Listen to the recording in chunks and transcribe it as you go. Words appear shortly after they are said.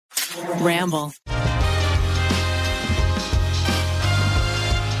Ramble.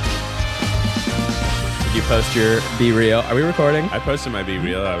 Did you post your Be Real? Are we recording? I posted my Be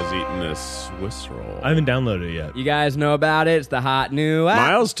Real. I was eating a Swiss roll. I haven't downloaded it yet. You guys know about it. It's the hot new app.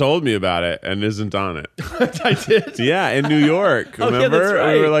 Miles told me about it and isn't on it. I did? Yeah, in New York. Oh, yeah, Remember? that's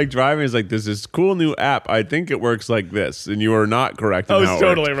right. We were like driving. He's like, "There's this cool new app. I think it works like this." And you were not correct. I was how it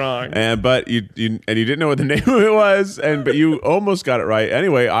totally worked. wrong. But you didn't know what the name of it was. But you almost got it right.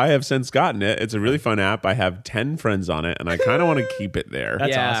 Anyway, I have since gotten it. It's a really fun app. I have 10 friends on it, and I kind of want to keep it there.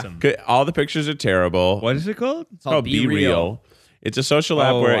 That's Yeah. awesome. Okay, all the pictures are terrible. What is it called? It's called Be Real. It's a social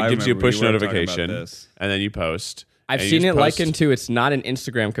app where it gives you a push notification, and then you post. I've seen it likened to, it's not an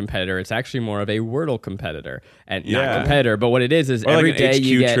Instagram competitor. It's actually more of a Wordle competitor. And not competitor, but what it is or every like an day HQ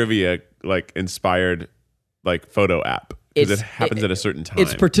you get... trivia, like inspired like photo app. Because it happens at a certain time.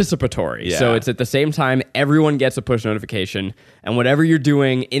 It's participatory. Yeah. So it's at the same time, everyone gets a push notification. And whatever you're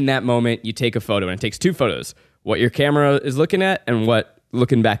doing in that moment, you take a photo. And it takes 2 photos. What your camera is looking at and what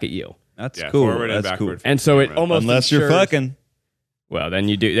looking back at you. That's cool. Forward and That's cool. backward. And so it almost Unless you're fucking. Well, then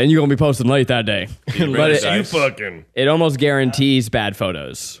you do. Then you're gonna be posting late that day. But You fucking. it almost guarantees bad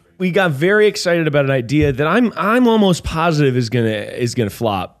photos. We got very excited about an idea that I'm almost positive is gonna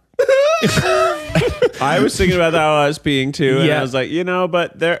flop. I was thinking about that while I was peeing too, and Yeah. I was like,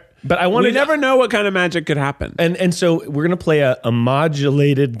 But I wanted we never know what kind of magic could happen. And so we're gonna play a modified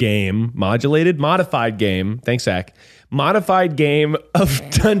game. Thanks, Zach. Modified game of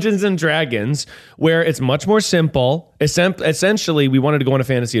Dungeons and Dragons, where it's much more simple. Essentially, we wanted to go on a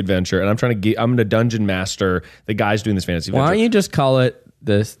fantasy adventure, and I'm gonna dungeon master the guys doing this fantasy adventure. Why don't you just call it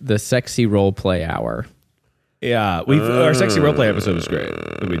the sexy role play hour? Yeah, our sexy roleplay episode was great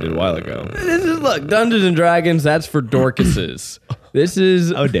that we did a while ago. Look, Dungeons and Dragons. That's for Dorcases. This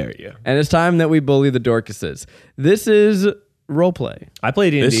is How dare you? and it's time that we bully the Dorcases. This is role play. I play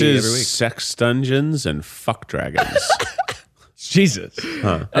D&D This every is week. sex dungeons and fuck dragons. Jesus.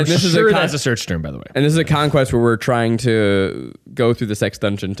 And I'm this is sure a that's a search term, by the way. And this is a conquest where we're trying to go through the sex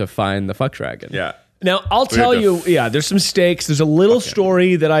dungeon to find the fuck dragon. Yeah. Now, I'll tell you, there's some stakes. There's a little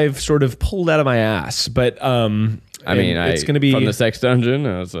story that I've sort of pulled out of my ass, but it's going to be from the sex dungeon.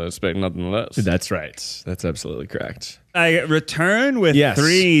 I was expecting nothing less. That's right. That's absolutely correct. I return with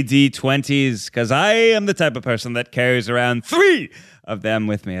 3 D20s because I am the type of person that carries around 3 of them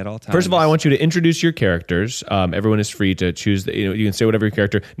with me at all times. First of all, I want you to introduce your characters. Everyone is free to choose. You can say whatever your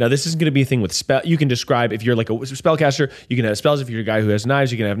character. Now, this is going to be a thing with spell. You can describe if you're like a spellcaster. You can have spells. If you're a guy who has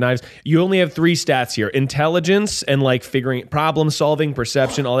knives, you can have knives. You only have 3 stats here: intelligence and like figuring, problem solving,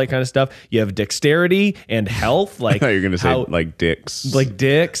 perception, all that kind of stuff. You have dexterity and health. Like I thought you were going to say like dicks. like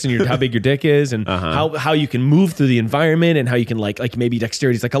dicks, and how big your dick is, and how you can move through the environment, and how you can like maybe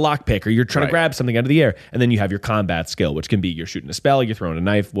dexterity is like a lockpick, or you're trying to grab something out of the air, and then you have your combat skill, which can be you're shooting a spell, you're throwing a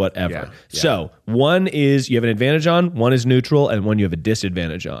knife, whatever. Yeah. So one is you have an advantage on, one is neutral, and one you have a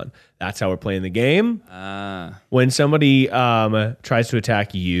disadvantage on. That's how we're playing the game. When somebody tries to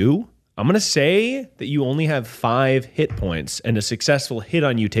attack you, I'm going to say that you only have 5 hit points, and a successful hit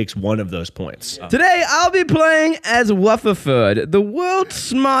on you takes 1 of those points. Today, I'll be playing as Wufferford, the world's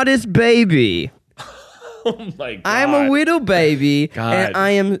smartest baby. Oh my God. I am a widow baby, and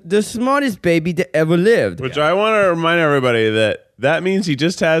I am the smartest baby that ever lived. Which I want to remind everybody that means he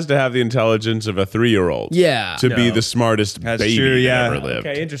just has to have the intelligence of a 3-year-old. Yeah. To be the smartest baby that ever lived.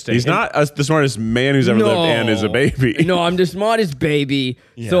 Okay, interesting. He's not the smartest man who's ever lived and is a baby. No, I'm the smartest baby.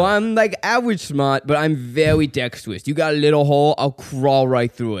 So I'm like average smart, but I'm very dexterous. You got a little hole, I'll crawl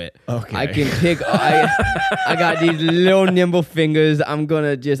right through it. Okay. I can pick. I got these little nimble fingers.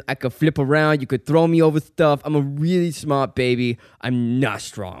 I could flip around. You could throw me over stuff. I'm a really smart baby. I'm not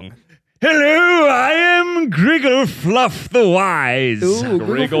strong. Hello, I am Griggle Fluff the Wise. Ooh,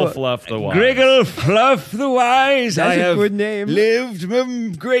 Wriggle Fluff the Wise. Griggle Fluff the Wise. That's I a have good name. lived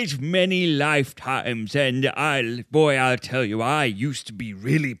a great many lifetimes, and I'll tell you, I used to be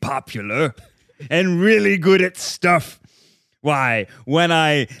really popular and really good at stuff. Why, when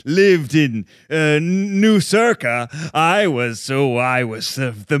I lived in New Circa, I was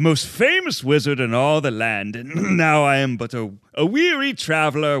the most famous wizard in all the land, and now I am but a weary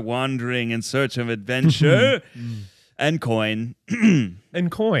traveler wandering in search of adventure and coin. And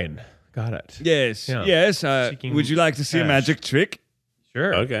coin. Got it. Yes, Yeah. yes. Seeking Would you like to see a cash. magic trick?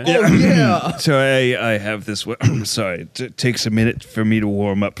 Sure. Okay. Oh, yeah. So I have this. Sorry, it takes a minute for me to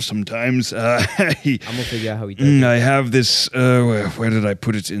warm up sometimes. I'm going to figure out how he does it. I have this. Where did I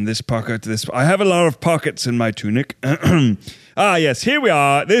put it? In this pocket. I have a lot of pockets in my tunic. Yes, here we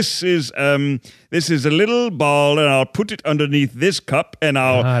are. This is a little ball, and I'll put it underneath this cup, and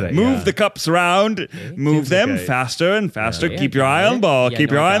I'll move the cups around, move them faster and faster. Keep your eye on the ball.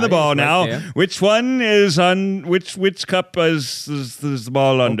 Keep your eye on the ball now. Which one is on which cup is the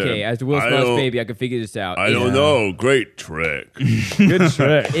ball under? Okay, as the Will Smith's baby, I can figure this out. I don't know. Great trick. Good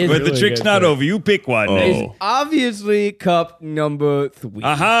trick. But the trick's not over. You pick one. It's obviously cup number 3.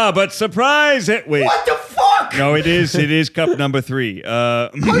 Aha, but surprise! Wait. What the fuck? No, it is cup number 3. How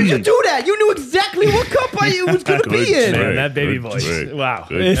did you do that? You knew exactly what cup it was going to be in. Man, that baby Good voice. trick. Wow.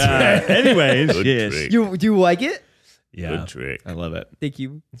 Good trick. Anyways, Good yes. trick. Do you like it? Yeah. Good trick. I love it. Thank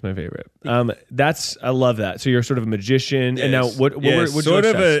you. It's my favorite. I love that. So you're sort of a magician, and now what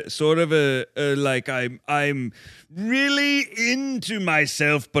sort of a like I'm really into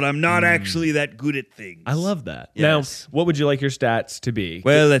myself, but I'm not actually that good at things. I love that. Yes. Now, what would you like your stats to be?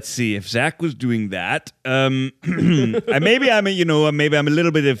 Well, let's see. If Zach was doing that, maybe I'm a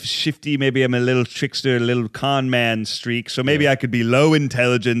little bit of shifty. Maybe I'm a little trickster, a little con man streak. So maybe I could be low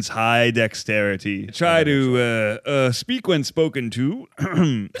intelligence, high dexterity. Try to speak when spoken to,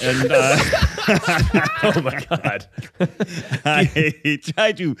 and Oh my God. I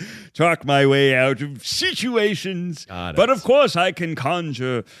try to talk my way out of situations. Got it. But of course, I can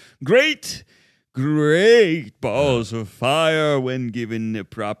conjure great balls of fire when given a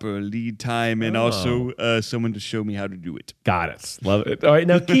proper lead time and also someone to show me how to do it. Got it. Love it. All right,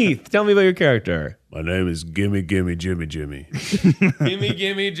 now Keith, tell me about your character. My name is Gimme Gimme Jimmy Jimmy. Gimme,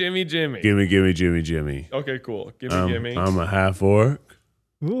 Jimmy. Gimme Gimme Jimmy Jimmy. Okay, cool. Gimme. I'm a half orc.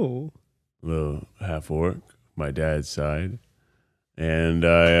 Ooh. Little half orc, my dad's side. And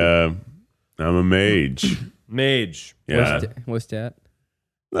I'm a mage. Mage. Yeah. What's that?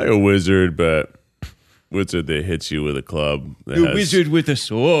 Like a wizard, but wizard that hits you with a club. That A has- wizard with a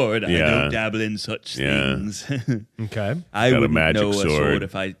sword. I Yeah. don't dabble in such Yeah. things. Okay. I Got a wouldn't magic know a sword. sword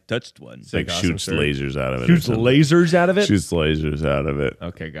if I touched one. like awesome shoots sword. lasers out of it. or Shoots something. lasers out of it? Shoots lasers out of it.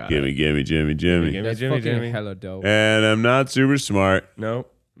 Okay, got Gimme it. Gimme Jimmy Jimmy. Gimme, That's Jimmy, fucking Jimmy. hella dope. And I'm not super smart. No,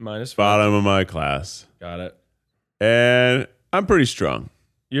 -5. Bottom of my class. Got it. And I'm pretty strong.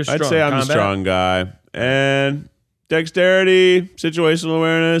 You're strong. I'd say I'm a Combat? strong guy. And dexterity, situational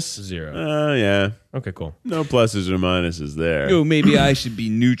awareness. 0. Yeah. Okay, cool. No pluses or minuses there. Oh, maybe I should be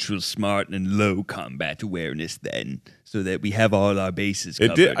neutral, smart, and low combat awareness then, so that we have all our bases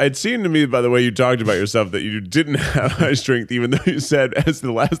covered. It seemed to me, by the way you talked about yourself, that you didn't have high strength, even though you said, as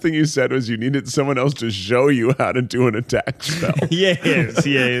the last thing you said was you needed someone else to show you how to do an attack spell.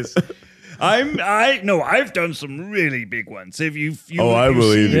 Yes. I've done some really big ones. If you I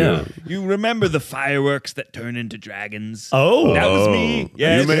believe you. You remember the fireworks that turn into dragons? Oh. That was me.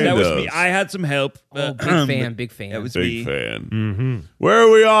 Yes, you made that was those. me. I had some help. Oh, big fan. That was Big me. fan. Mm-hmm. Where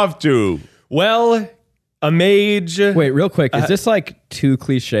are we off to? Well, a mage. Wait, real quick. Is this like too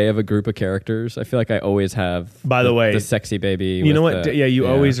cliche of a group of characters? I feel like I always have. By the way, the sexy baby. You know with what? the- You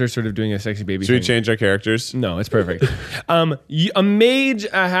always are sort of doing a sexy baby Should we thing. change our characters? No, it's perfect. A mage,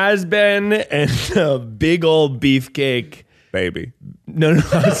 a has-been, and a big old beefcake. Baby. No, I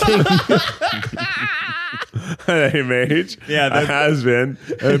was saying Hey, mage. Yeah, a has-been.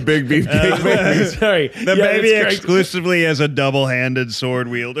 And a big beefcake baby. sorry. The Yeah, baby that's correct. exclusively as a double-handed sword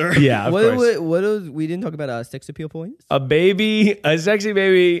wielder. Yeah, of course. We didn't talk about sex appeal points? A baby, a sexy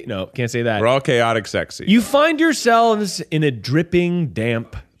baby. No, can't say that. We're all chaotic sexy. You find yourselves in a dripping,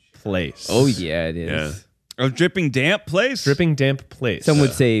 damp place. Oh yeah, it is. Yeah. A dripping damp place? Dripping, damp place. Some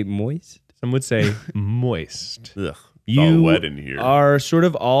would say moist. Some would say moist. Ugh. You all wet in here. are sort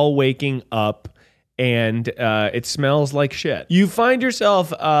of all waking up and it smells like shit. You find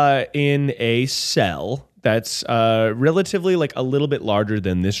yourself in a cell that's relatively like a little bit larger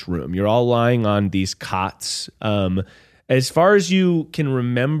than this room. You're all lying on these cots. As far as you can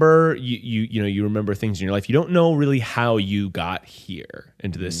remember, you remember things in your life. You don't know really how you got here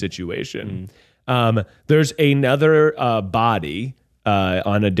into this situation. There's another body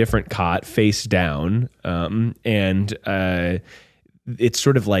on a different cot, face down, and it's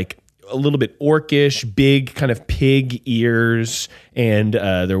sort of like a little bit orcish, big kind of pig ears, and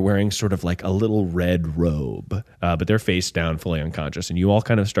they're wearing sort of like a little red robe, but they're face down, fully unconscious, and you all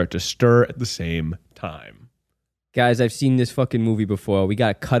kind of start to stir at the same time. Guys, I've seen this fucking movie before. We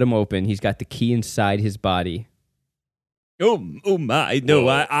gotta cut him open. He's got the key inside his body. Oh my. No,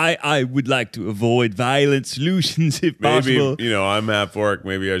 I would like to avoid violent solutions if Maybe, possible. I'm half orc.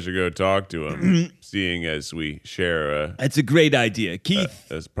 Maybe I should go talk to him, seeing as we share a. That's a great idea. Keith,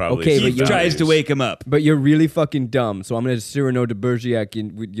 That's probably Okay, some but Keith tries to values. wake him up. But you're really fucking dumb. So I'm gonna Cyrano de Bergerac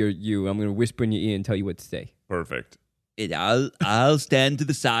with you. I'm gonna whisper in your ear and tell you what to say. Perfect. And I'll stand to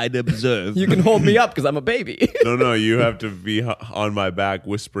the side, observe. You can hold me up because I'm a baby. No, you have to be on my back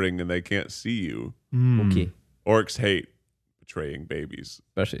whispering and they can't see you. Okay. Orcs hate betraying babies.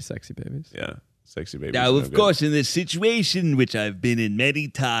 Especially sexy babies. Yeah, sexy babies. Now, of course, in this situation, which I've been in many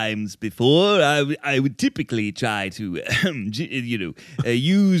times before, I would typically try to,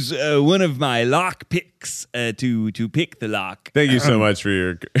 use one of my lock picks to pick the lock. Thank you so much for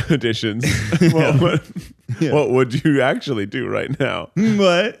your additions. What would you actually do right now?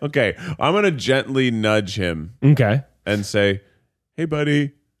 What? Okay, I'm going to gently nudge him Okay. and say, hey,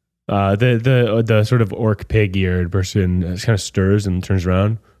 buddy. The sort of orc pig-eared person kind of stirs and turns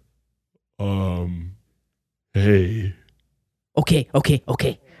around. Hey.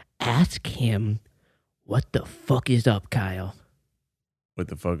 Okay. Ask him what the fuck is up, Kyle. What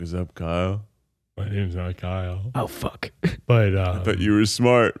the fuck is up, Kyle? My name's not Kyle. Oh, fuck. But I thought you were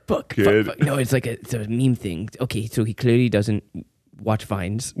smart, Fuck. kid. No, it's like it's a meme thing. Okay, so he clearly doesn't watch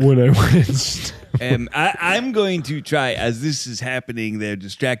Vines. when I went... I'm going to try, as this is happening, they're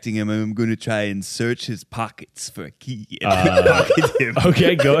distracting him. I'm going to try and search his pockets for a key and pocket him.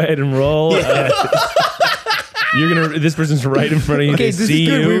 Okay, go ahead and roll. This person's right in front of you. Okay, They this see is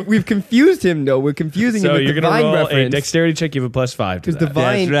good. you. We've confused him, though. We're confusing him So with you're the going to Vine roll a reference. dexterity check. You have a +5 to Because the that.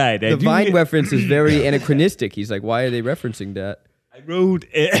 Vine, right, I the do Vine get- reference is very anachronistic. He's like, why are they referencing that? I rolled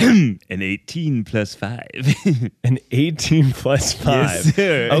an 18 plus 5. An 18 +5. Yes,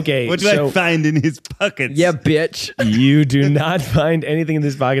 sir. Okay, What do so- I find in his pockets? Yeah, bitch. You do not find anything in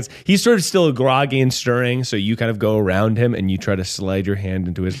his pockets. He's sort of still groggy and stirring, so you kind of go around him and you try to slide your hand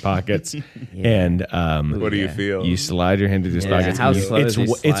into his pockets. And What do you feel? you slide your hand into his Yeah, pockets. how and slow it's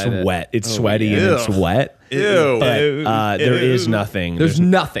does he it's slide it? wet. It's Oh, sweaty yeah. and it's wet. Ew. But there is nothing. There's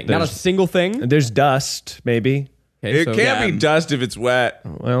nothing. Not a there's- single thing. There's dust, maybe. Okay, It so- can't be dust if it's wet.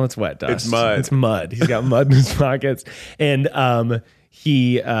 Well, it's wet dust. It's mud. It's mud. He's got mud in his pockets. And so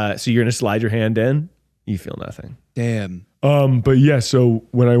you're gonna slide your hand in. You feel nothing. Damn. But yeah, so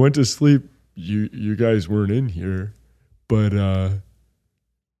when I went to sleep, you guys weren't in here. But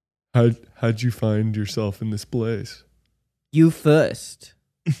how'd you find yourself in this place? You first.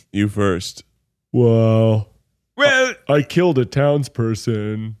 You first. Well, Well, I killed a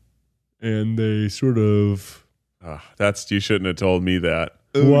townsperson, and they sort of You shouldn't have told me that.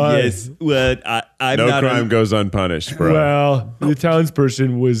 Why? yes. Well, I'm No not crime goes unpunished, bro. Well, the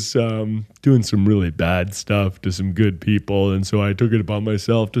townsperson was doing some really bad stuff to some good people, and so I took it upon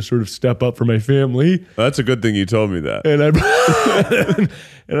myself to sort of step up for my family. That's a good thing you told me that.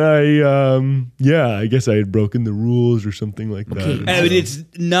 And I guess I had broken the rules or something like that. Okay. And I mean, so- it's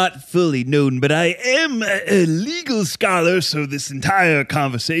not fully known, but I am a legal scholar, so this entire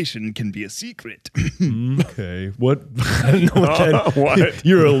conversation can be a secret. okay. What? I don't know what that. What?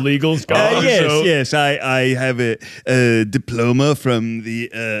 You're a legal scholar. so- yes. I have a diploma from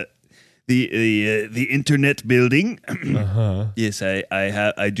the internet building. Yes,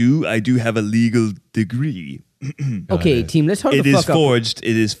 I do have a legal degree. Okay, team, let's hurry It the is fuck up. forged.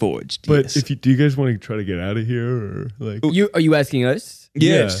 It is forged. But yes. do you guys want to try to get out of here, or like? Are you asking us?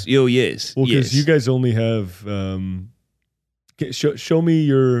 Yes. Yeah. Oh, yes. Well, because yes. you guys only have. Show me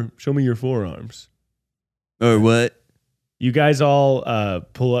your forearms. Or what? You guys all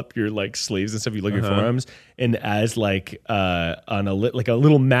pull up your like sleeves and stuff. You look at your forearms, and as like on a like a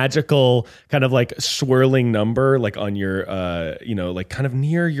little magical kind of like swirling number, like on your like kind of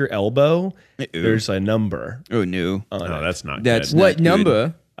near your elbow, there's a number. Oh no. On No, it. that's not That's good. What good.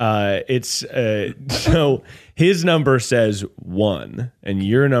 number? It's so his number says 1, and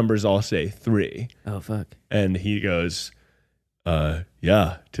your numbers all say 3, Oh, fuck. and he goes,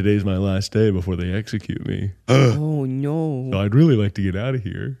 yeah, today's my last day before they execute me. Oh, no. So I'd really like to get out of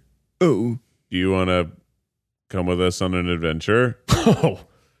here. Oh. Do you want to come with us on an adventure? Oh,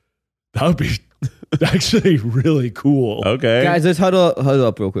 that would be actually really cool. Okay. Guys, let's huddle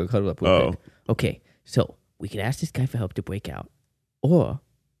up real quick. Oh. Quick. Okay, so we could ask this guy for help to break out, or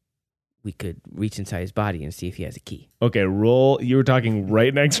we could reach inside his body and see if he has a key. Okay, roll. You were talking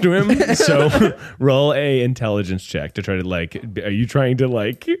right next to him, so roll a intelligence check to try to like. Are you trying to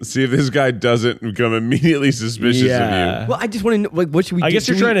like? See if this guy doesn't become immediately suspicious of Well, I just want to know, like, what should we do? I guess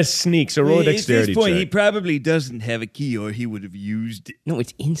you're trying to sneak. So roll a At dexterity this point, check. he probably doesn't have a key, or he would have used it. No,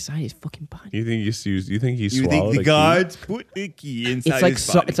 it's inside his fucking body. you. You think he You swallowed think a the key? guards put the key inside It's like his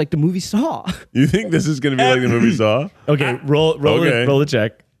body? it's like the movie Saw. You think this is going to be like the movie Saw? Okay, roll Okay. roll the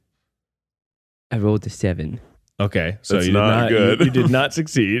check. I rolled a 7. Okay, so That's you did not not good. You did not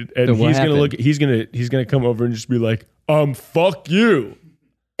succeed, and So what he's gonna happened? look. He's gonna come over and just be like, fuck you.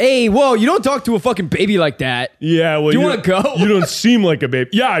 Hey, whoa, you don't talk to a fucking baby like that. Yeah, well, Do you wanna go? You don't seem like a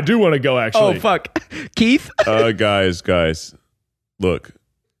baby. Yeah, I do want to go, actually. Oh, fuck. Keith? Guys, look,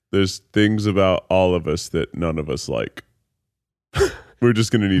 there's things about all of us that none of us like. We're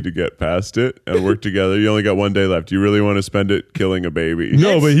just going to need to get past it and work together. You only got 1 day left. You really want to spend it killing a baby?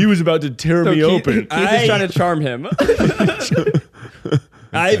 No, but he was about to tear me open. Keith is trying to charm him.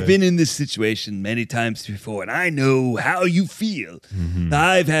 I've been in this situation many times before, and I know how you feel.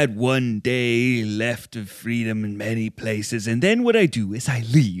 I've had 1 day left of freedom in many places, and then what I do is I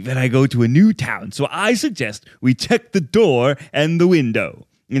leave and I go to a new town. So I suggest we check the door and the window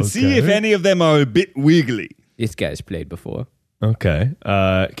and see if any of them are a bit wiggly. This guy's played before. Okay.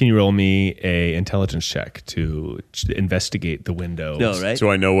 Can you roll me a intelligence check to investigate the window? No, right? So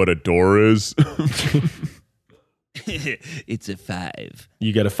I know what a door is. It's a 5.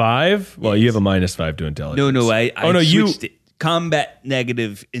 You got a 5? Well, you have a -5 to intelligence. No, I you switched it. Combat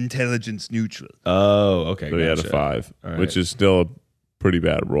negative, intelligence neutral. Oh, okay. So he had a gotcha. 5, All right. which is still a pretty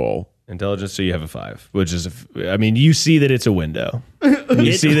bad roll. Intelligence, so you have a 5, which is, you see that it's a window.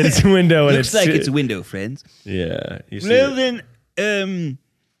 You see that it's a window, and Looks like it's a window, friends. Yeah. You see Well, it. then,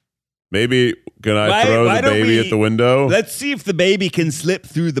 Maybe can I Why throw the don't baby we- at the window? let's see if the baby can slip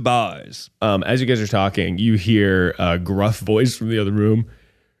through the bars. As you guys are talking, you hear a gruff voice from the other room.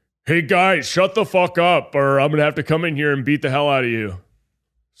 Hey guys, shut the fuck up, or I'm gonna have to come in here and beat the hell out of you.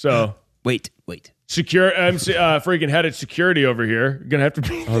 So, Wait. freaking head of security over here. Gonna have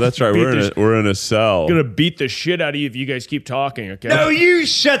to. Oh, that's right. beat We're in a cell. Gonna beat the shit out of you if you guys keep talking. Okay. No, you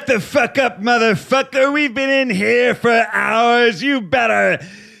shut the fuck up, motherfucker. We've been in here for hours. You better.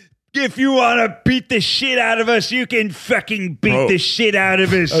 If you want to beat the shit out of us, you can fucking beat Bro. the shit out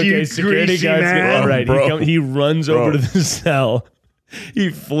of us, Okay, you security greasy guards. man. All right, Bro. he runs over to the cell. He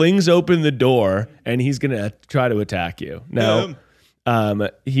flings open the door, and he's gonna try to attack you. Now,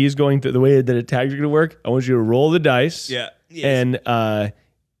 he's going to the way that attacks are gonna work. I want you to roll the dice. Yeah. Yes. And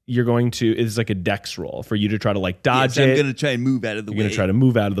you're going to. It's like a dex roll for you to try to like dodge Yes, I'm it. going to try and move out of the You're way. gonna try to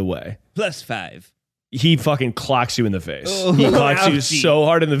move out of the way. +5. He fucking clocks you in the face. Oh, He clocks you ouchie. so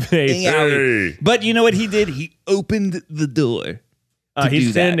hard in the face. Hey. But you know what he did? He opened the door. to He's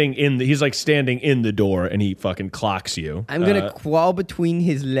do standing in. He's like standing in the door, and he fucking clocks you. I'm going to crawl between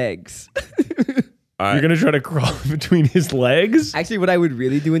his legs. You're gonna try to crawl between his legs. Actually, what I would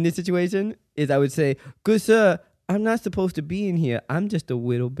really do in this situation is I would say, good sir, I'm not supposed to be in here. I'm just a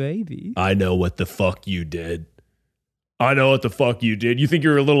little baby. I know what the fuck you did. I know what the fuck you did. You think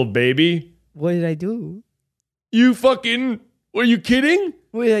you're a little baby? What did I do? You fucking. Were you kidding?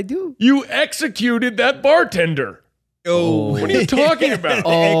 What did I do? You executed that bartender. Oh, What are you talking about?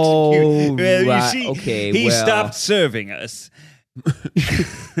 Oh, well, right. you see, Okay, he well. stopped serving us.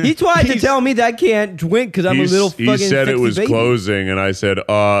 He tried to tell me that I can't drink because I'm a little fucking He said it sexy was baby. closing, and I said,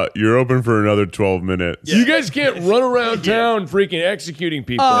 you're open for another 12 minutes. You guys can't run around town freaking executing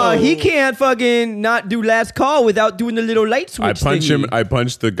people. He can't fucking not do last call without doing the little light switch. I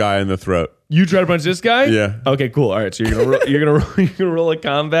punched the guy in the throat. You try to punch this guy? Yeah. Okay, cool. All right, so you're gonna roll a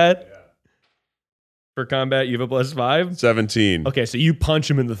combat. For combat, you have a +5. 17. Okay, so you punch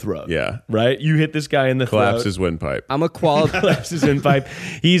him in the throat. Yeah. Right. You hit this guy in the Collapse throat. his windpipe. I'm a crawl. Collapse his windpipe.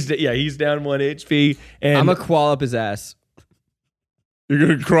 He's down 1 HP. And I'm a crawl up his ass. You're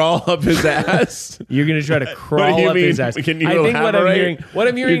going to crawl up his ass? You're gonna try to What do crawl you up mean? his ass. Can you I think elaborate? what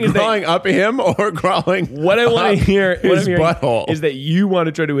I'm hearing You're is that crawling up him or crawling what I want up to hear his butthole? is that you want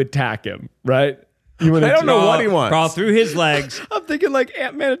to try to attack him, right? You want I don't know what he wants. Crawl through his legs, I'm thinking like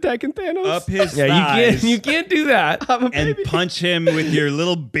Ant-Man attacking Thanos. up his Yeah, thighs, you can't do that. I'm a and baby. punch him with your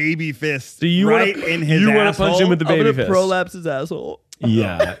little baby fist So you right wanna, in his you asshole. want to punch him with the I'm baby gonna fist. prolapse his asshole.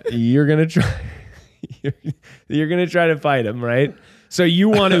 Yeah, you're gonna try. You're gonna try to fight him, right? So you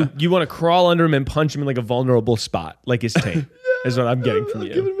want to crawl under him and punch him in like a vulnerable spot, like his taint. Is what I'm getting from I'll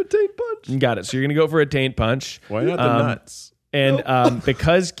give you. him a taint punch. You got it. So you're gonna go for a taint punch. Why not the nuts? And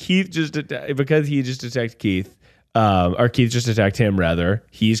because he just attacked Keith, or Keith just attacked him rather,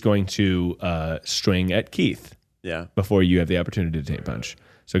 he's going to string at Keith Yeah. before you have the opportunity to taint punch.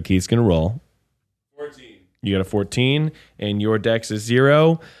 So Keith's gonna roll. 14. You got a 14, and your dex is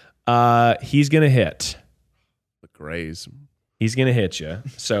 0. He's gonna hit. The graze. He's gonna hit you.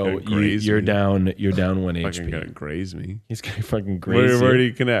 So Gonna graze you're me. down. You're down 1 Fucking HP. gonna graze me. He's gonna fucking graze Where you. do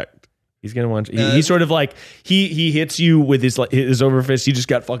you connect? He's gonna want. He's sort of like he hits you with his overfist. He just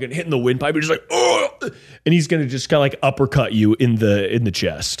got fucking hit in the windpipe. He's just like, oh, and he's gonna just kind of like uppercut you in the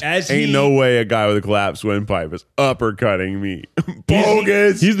chest. As Ain't he, no way a guy with a collapsed windpipe is uppercutting me.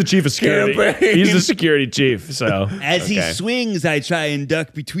 Bogus. He's the chief of security. Campaign. He's the security chief. So As he Okay. swings, I try and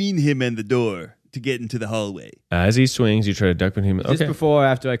duck between him and the door to get into the hallway. As he swings, you try to duck between him. Just Okay. before or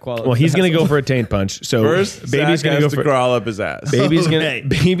after I qualify. Well, he's going to go for a taint punch. So First, baby's Zach going to has go to for crawl up his ass. baby's going Right.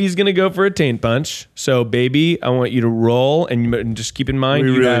 baby's going to go for a taint punch. So baby, I want you to roll and just keep in mind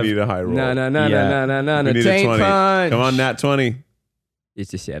We you really have need a high roll. No, Yeah. We need a Tank 20. punch. Come on, nat 20.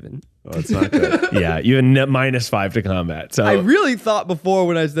 It's a 7. Oh, it's not good. yeah, you have -5 to combat. So I really thought before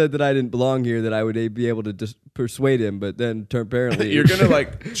when I said that I didn't belong here that I would be able to just persuade him, but then apparently You're going to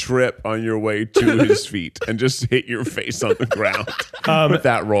like trip on your way to his feet and just hit your face on the ground with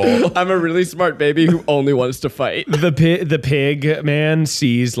that roll. I'm a really smart baby who only wants to fight. the pig man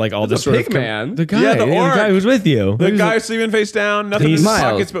sees like all this a sort pig of man? The guy, Yeah, the orc. guy who's with you. The guy sleeping face down, nothing in his Miles,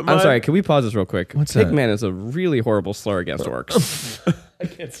 pockets but mud. I'm sorry, can we pause this real quick? What's that? Pigman is a really horrible slur against orcs.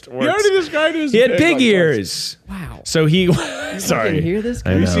 Against He already described it as He had pig pig like ears. wow. So he Can sorry. you hear this? I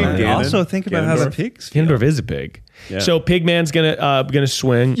Have you know, seen I know. Ganon? Also, think about how the Ganondorf? pigs feel. Ganondorf is a pig. Yeah. So Pigman's gonna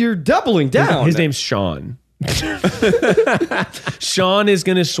swing. You're doubling down. His name's Sean. Sean is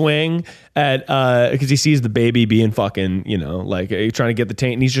gonna swing at because he sees the baby being fucking, like trying to get the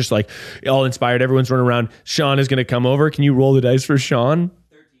taint, and he's just like all inspired. Everyone's running around. Sean is gonna come over. Can you roll the dice for Sean?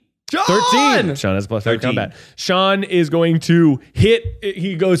 13. Sean has plus 5 combat. Sean is going to hit.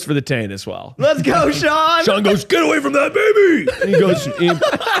 He goes for the taint as well. Let's go, Sean. Sean goes, "Get away from that baby!" And he goes, he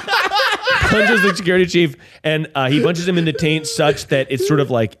punches the security chief, and he punches him in the taint such that it sort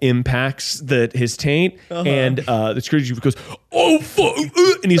of like impacts his taint, and the security chief goes, "Oh fuck!"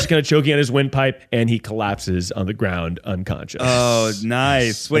 And he's kind of choking on his windpipe, and he collapses on the ground unconscious. Oh,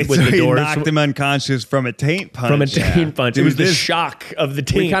 nice. Wait, With so the he door knocked him unconscious from a taint punch. From a taint punch. It Dude, was the this- shock of the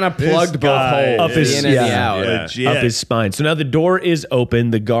taint. We kind of plugged both guy holes, Up his- the in and the yeah. out. Yeah. Legit. up his spine. So now the door is open.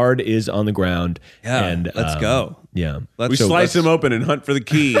 The guard is on the ground. Yeah, and let's go. Yeah. We slice him open and hunt for the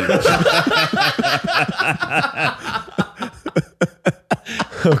key.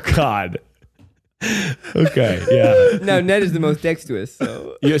 Oh God. Okay. Yeah. No, Ned is the most dexterous.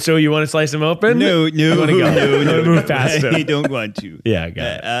 So So you want to slice him open? No, You wanna go? You wanna move past I him? don't want to. Yeah, got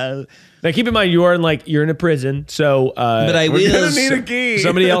it. Uh, Now keep in mind you're in a prison, so but I We're will. gonna need a key.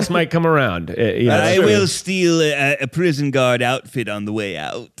 somebody else might come around. I will steal a prison guard outfit on the way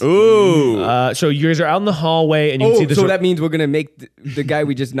out. Ooh. So you guys are out in the hallway, and you can see oh, this. so that means we're gonna make the guy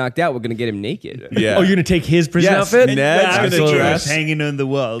we just knocked out. We're gonna get him naked. yeah. Oh, you're gonna take his prison Yes, outfit? Ned's I'm gonna the Absolutely. dress. hanging on the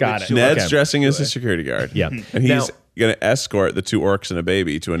wall. Got but it. sure. Ned's Okay. dressing as a security guard. Yeah. And he's Now- going to escort the 2 orcs and a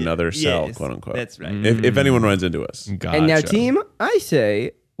baby to another cell, Yes, quote unquote. that's right. If anyone runs into us. Gotcha. And now, team, I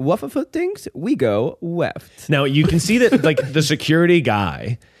say, Wuffafoot thinks we go left. Now you can see that like the security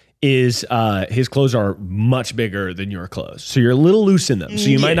guy is his clothes are much bigger than your clothes, so you're a little loose in them. So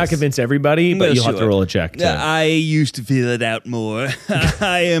you might not Yes. convince everybody, but Well, you'll have to sure. roll a check. To, I used to feel it out more.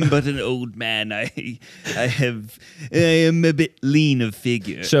 I am but an old man. I am a bit lean of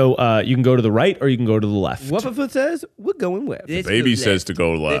figure. so you can go to the right or you can go to the left. Wuffafoot says we're going left. Let's Baby go says left. to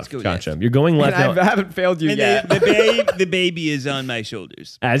go Let's left. go Gotcha. left. You're going left. And Now, I haven't failed you And yet. the baby is on my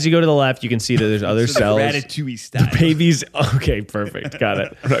shoulders. as you go to the left, you can see that there's other Sort of cells. Ratatouille style. Babies. Okay, perfect. Got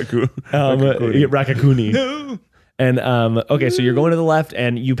it. Rakakuni. No. And okay, so you're going to the left,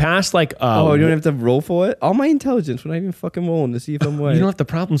 and you pass like. Oh, you don't have to roll for it? All my intelligence, we're not even fucking rolling to see if I'm right. You don't have to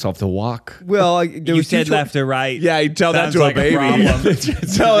problem solve to walk. Well, You said left or right. Yeah, you tell that Sounds to like a baby. problem.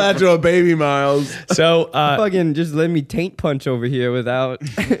 Tell that to a baby, Miles. So Fucking just let me taint punch over here without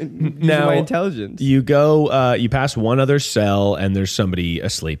using Now, my intelligence. you go. You pass one other cell, and there's somebody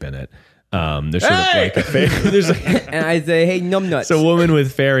asleep in it. There's sort of like a there's And I say, hey, numbnuts. it's a woman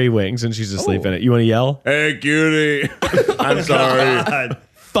with fairy wings, and she's asleep in it. You want to yell? Hey, cutie. I'm sorry. God.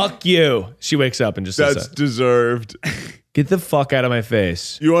 Fuck you! She wakes up and just says, That's deserved. "Get the fuck out of my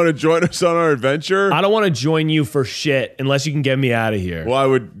face! You want to join us on our adventure? I don't want to join you for shit unless you can get me out of here." Well,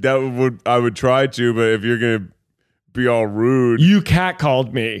 I would try to, but if you're gonna be all rude, You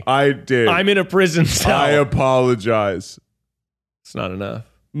catcalled me. I did. I'm in a prison cell. I apologize. It's not enough.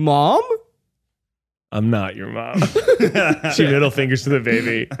 Mom? I'm not your mom. She middle fingers to the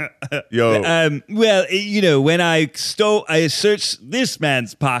baby. Yo, Well, when I searched this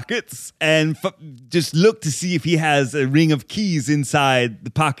man's pockets and just looked to see if he has a ring of keys inside the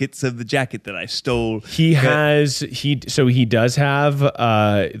pockets of the jacket that I stole. He does have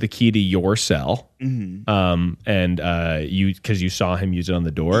the key to your cell. And because you saw him use it on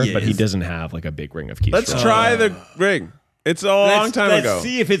the door, but he Yes. doesn't have like a big ring of keys. let's for it. try the ring. It's a long time let's ago.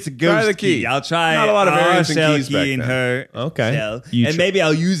 see if it's a Try ghost the key. I'll try Not a lot of our variants in cell keys back key in then. her Okay. cell. You And maybe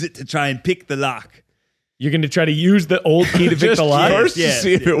I'll use it to try and pick the lock. You're going to try to use the old key to pick Just the lock? first to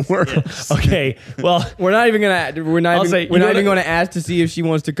see if it works. Okay. Well, We're not even gonna ask to see if she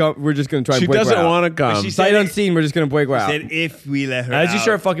wants to come. We're just gonna try. She and break doesn't her out. want to come. She Sight unseen. We're just gonna break her out. Said if we let her as you out.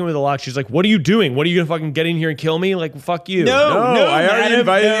 start fucking with the lock, she's like, "What are you doing? What are you going to fucking get in here and kill me? Like, fuck you." No, I already madam,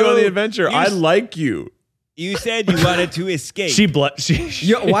 invited you on the no. adventure. You I s- like you. You said you wanted to escape. She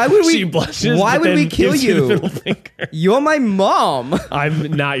Why would we? She blushes. Why but would then we kill gives the you? middle finger. You're my mom.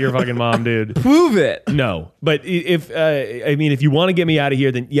 I'm not your fucking mom, dude. Prove it. No, but if you want to get me out of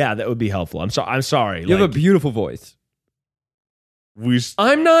here, then yeah, that would be helpful. I'm sorry. You have a beautiful voice.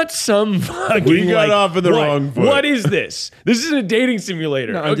 I'm not some fucking. We got off in the what? wrong foot. What is this? This isn't a dating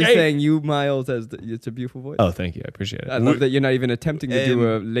simulator. No, I'm okay? just saying, you, Miles, it's a beautiful voice. Oh, thank you. I appreciate I it. love that you're not even attempting to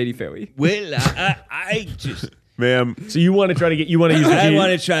do a lady fairy. Well, I just Ma'am, So you want to try to get? You want to use the I key?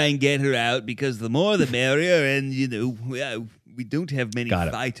 want to try and get her out because the more the merrier, and we don't have many Got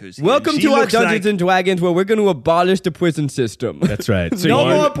it. fighters. here. Welcome She to our looks Dungeons like- and Dragons, where we're going to abolish the prison system. That's right. So No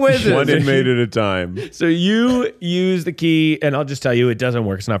you, more prisons. one inmate at a time. So you use the key, and I'll just tell you, it doesn't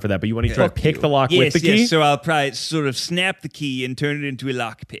work. It's not for that. But you want to try to pick the lock with Yes, the key. yes. So I'll probably sort of snap the key and turn it into a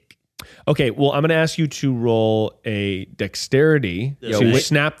lockpick. Okay, well, I'm going to ask you to roll a dexterity to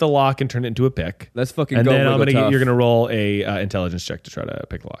snap the lock and turn it into a pick. Let's fucking And go. then Wiggle Tough. you're going to roll a intelligence check to try to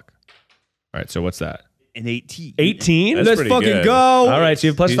pick the lock. All right, so what's that? An 18. 18? That's Let's pretty fucking good. go. All right, so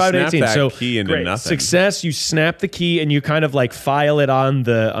you have plus You 5 to snapped 18. that So key into great. nothing. Success. You snap the key and you kind of like file it on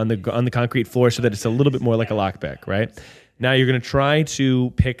the concrete floor so that it's a little bit more like a lockpick, right? Now you're going to try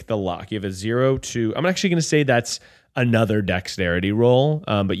to pick the lock. You have a 0 to. I'm actually going to say that's another dexterity roll,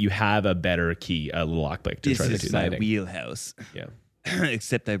 but you have a better key, a lockpick to This try to do is my that. wheelhouse. Yeah.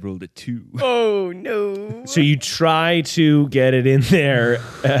 Except I rolled a 2. Oh, no. So you try to get it in there.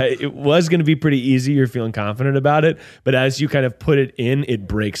 It was going to be pretty easy. You're feeling confident about it, but as you kind of put it in, it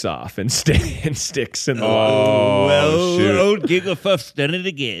breaks off and sticks in the lock. Oh, well, shoot. old Gigglefuff's done it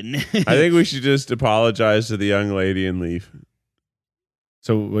again. I think we should just apologize to the young lady and leave.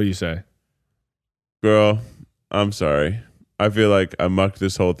 So what do you say? Girl, I'm sorry. I feel like I mucked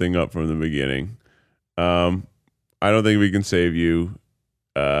this whole thing up from the beginning. I don't think we can save you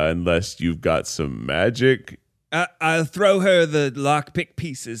unless you've got some magic. I'll throw her the lockpick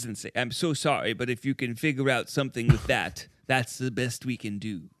pieces and say, I'm so sorry, but if you can figure out something with that, that's the best we can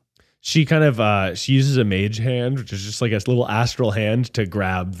do. She kind of she uses a mage hand, which is just like a little astral hand to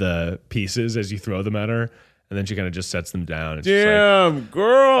grab the pieces as you throw them at her, and then she kind of just sets them down. And she's Damn,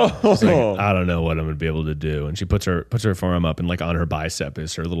 girl. like, I don't know what I'm gonna be able to do. And she puts her forearm up, and like on her bicep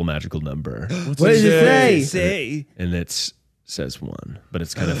is her little magical number, What does it say? Say, and it says 1, but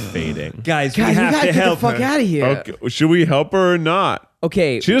it's kind of fading. guys, we Guys, we have gotta to get the help fuck her. out of here. Okay, should we help her or not?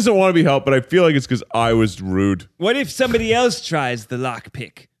 Okay. She doesn't want to be helped, but I feel like it's because I was rude. What if somebody else tries the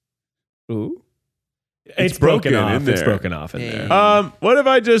lockpick? Ooh. It's broken broken off. in It's there. broken off in there. What if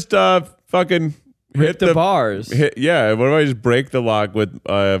I just fucking Hit the bars. Yeah, what if I just break the lock with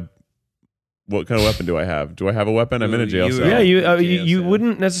what kind of weapon do I have? Do I have a weapon? I'm in a jail You- cell. Yeah, you Jail you cell.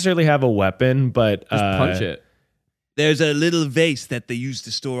 wouldn't necessarily have a weapon, but Just punch it. There's a little vase that they use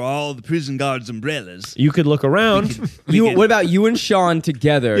to store all the prison guards' umbrellas. you could look around. What about you and Sean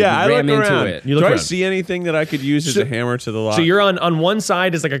together? Yeah, I You look ram into around. it. You look Do I around. see anything that I could use as a hammer to the lock? So you're on one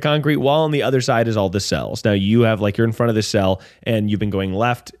side is like a concrete wall, and the other side is all the cells. Now you have like you're in front of the cell, and you've been going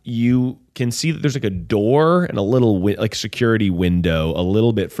left. You can see that there's like a door and a little like security window a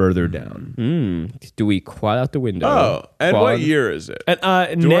little bit further down. Do we crawl out the window? Oh, and Crawl what in- year is it? And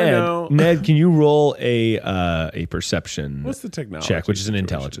I know? Ned, can you roll a perception What's the technology check, which is an situation?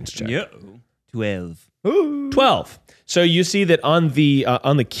 intelligence check? Yo, 12. 12. So you see that on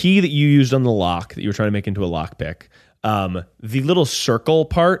the key that you used on the lock that you were trying to make into a lockpick, the little circle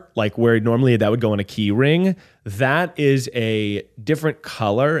part, like where normally that would go on a key ring, that is a different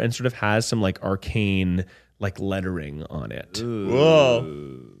color and sort of has some like arcane like lettering on it.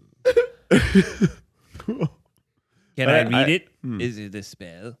 Whoa. Can I read it? Is it a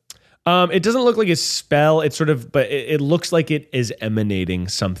spell? It doesn't look like a spell. It's sort of, but it looks like it is emanating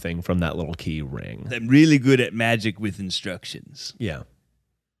something from that little key ring. I'm really good at magic with instructions. Yeah.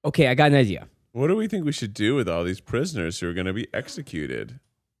 Okay, I got an idea. What do we think we should do with all these prisoners who are going to be executed?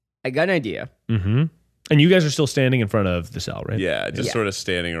 I got an idea. Mm-hmm. And you guys are still standing in front of the cell, right? Yeah, just Yeah. sort of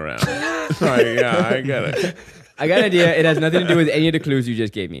standing around. Yeah, I get it. I got an idea. It has nothing to do with any of the clues you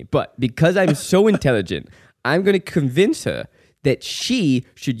just gave me. But because I'm so intelligent, I'm going to convince her that she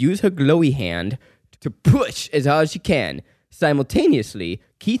should use her glowy hand to push as hard as she can, Simultaneously,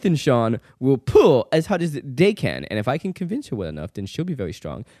 Keith and Sean will pull as hard as they can. And if I can convince her well enough, then she'll be very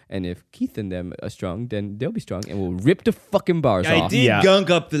strong. And if Keith and them are strong, then they'll be strong. And we'll rip the fucking bars I off. did Yeah. gunk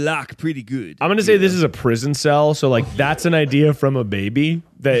up the lock pretty good. I'm gonna say this is a prison cell, so like that's an idea from a baby.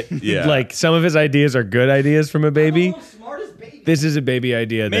 That Yeah. like some of his ideas are good ideas from a baby. This is a baby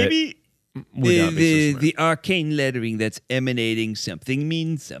idea. Maybe that would not be so smart. the arcane lettering that's emanating something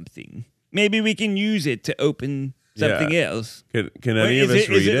means something. Maybe we can use it to open something else. Can any of us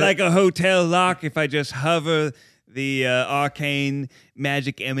read is it it? like a hotel lock if I just hover the arcane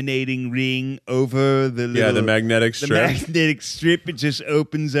magic emanating ring over the little, the magnetic the strip. magnetic strip? It just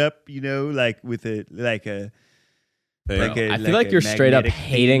opens up, you know, like with a like a. Thing. I feel like you're straight up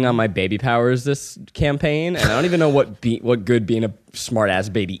hating on my baby powers this campaign, and I don't even know what good being a smart ass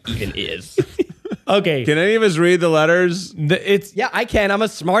baby even is. Okay, Can any of us read the letters? it's Yeah, I can. I'm a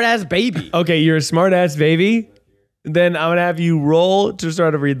smart ass baby. okay. You're a smart ass baby. Then I'm gonna have you roll to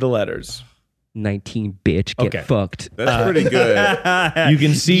start to read the letters. 19, bitch. Get Okay. fucked. That's pretty good. You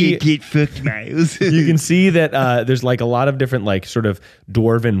can see get fucked, Miles. you can see that there's like a lot of different like sort of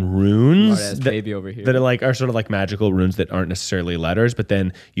dwarven runes Smart ass that, baby over here. that are sort of like magical runes that aren't necessarily letters. But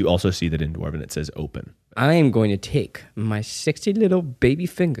then you also see that in dwarven it says open. I am going to take my sexy little baby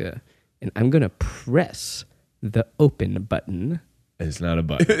finger and I'm going to press the open button. It's not a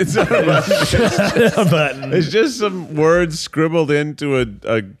button. It's not a button. It's just some words scribbled into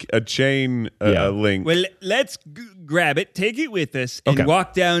a chain Yeah. link. Well, let's grab it, take it with us, and Okay.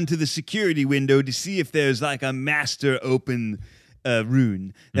 walk down to the security window to see if there's like a master open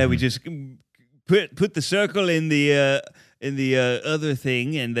rune that we just put the circle in the other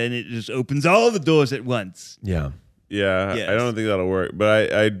thing, and then it just opens all the doors at once. Yeah. Yeah, Yes. I don't think that'll work,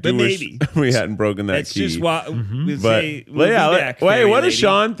 but I do But wish maybe. we hadn't broken that Let's key. just walk. We'll but say, we'll yeah, be back, wait, fairy what does lady.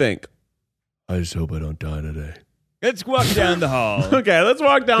 Sean think? I just hope I don't die today. Let's walk down the hall. Okay, let's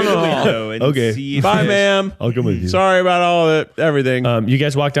walk down to the the hall. window and Okay. see if Bye, there's- ma'am. I'll come with you. Sorry about all of it, everything. You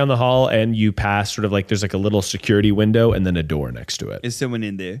guys walk down the hall and you pass sort of like there's like a little security window and then a door next to it. Is someone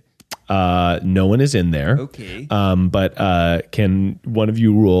in there? No one is in there. Okay. But can one of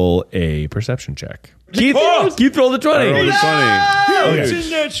you roll a perception check? Keith, Oh! Keith rolled a 20. I rolled a 20. It's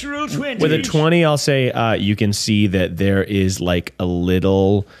a natural 20. With a 20, I'll say you can see that there is like a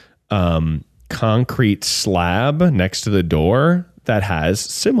little concrete slab next to the door that has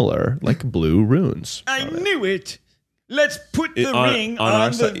similar like blue runes. I knew it. Let's put the ring on our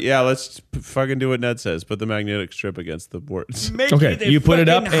on side. the... Yeah, let's fucking do what Ned says. Put the magnetic strip against the boards. Make Okay, it a you put it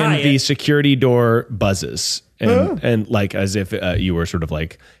up fucking and the Hyatt. security door buzzes. And like as if you were sort of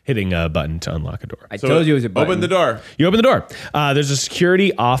like hitting a button to unlock a door. I told you it was a button. Open the door. You open the door. There's a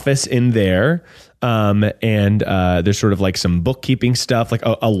security office in there. And there's sort of like some bookkeeping stuff, like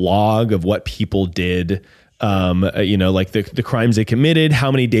a log of what people did. Like the crimes they committed, how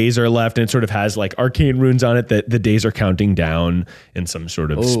many days are left, and it sort of has like arcane runes on it that the days are counting down in some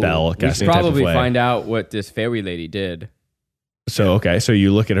sort of spell We should casting type of probably way. find out what this fairy lady did. So so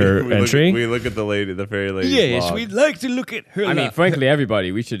you look at her entry. We look at the lady, the fairy lady. Yes, we'd like to look at her. I mean, log. frankly,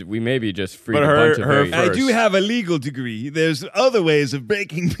 everybody, we maybe just free But a her- bunch of her fairies. first- I do have a legal degree. There's other ways of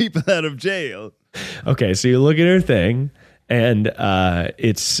breaking people out of jail. Okay, so you look at her thing, and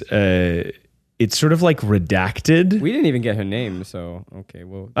it's sort of like redacted. We didn't even get her name, so okay,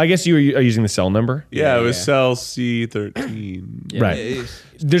 well, I guess you are using the cell number. Yeah, it was yeah. cell C13. yeah. Right.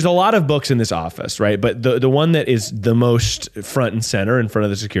 There's a lot of books in this office, right? But the one that is the most front and center in front of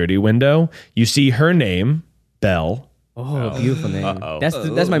the security window, you see her name, Belle, Oh, beautiful name. Uh-oh.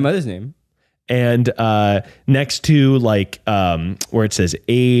 That's my mother's name. and next to like where it says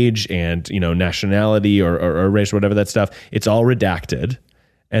age and nationality or race or whatever that stuff, it's all redacted.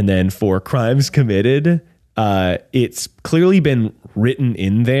 And then for crimes committed, it's clearly been written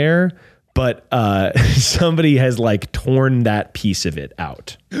in there, but somebody has like torn that piece of it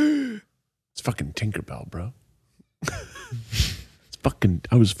out. It's fucking Tinkerbell, bro. It's fucking.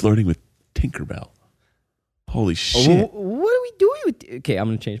 I was flirting with Tinkerbell. Holy shit. What are we doing with? Okay, I'm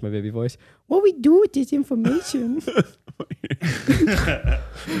gonna change my baby voice. What we do with this information?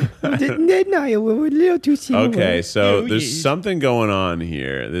 Ned and I were a little too similar. Okay, so Oh, there's yes. something going on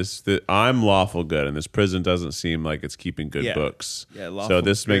here. I'm lawful good, and this prison doesn't seem like it's keeping good Yeah. books. Yeah, so lawful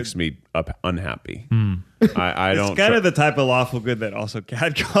this good. makes me unhappy. I It's don't. kind of the type of lawful good that also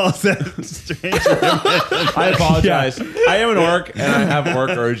Cat calls that stranger. I apologize. I am an orc, and I have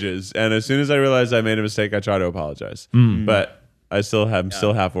orc urges. And as soon as I realize I made a mistake, I try to apologize. But I still have. I'm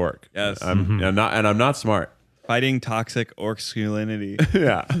still half orc. Yes. I'm not, and I'm not smart. Fighting toxic orc masculinity.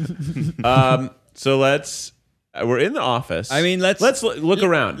 Yeah. So let's We're in the office. I mean, let's look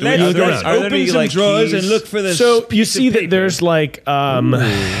around. Let's open some drawers and look for this. So you piece see of that paper. there's like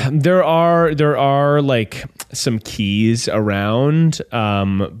there are like some keys around,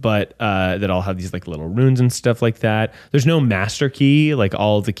 but that all have these like little runes and stuff like that. There's no master key. Like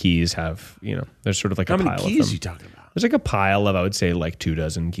all of the keys have, there's sort of like How a many pile keys of are them. you talking about? There's like a pile of, I would say, like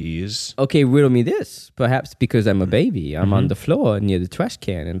 24 keys. Okay, riddle me this. Perhaps because I'm a baby, I'm Mm-hmm. on the floor near the trash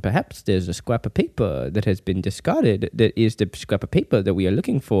can, and perhaps there's a scrap of paper that has been discarded that is the scrap of paper that we are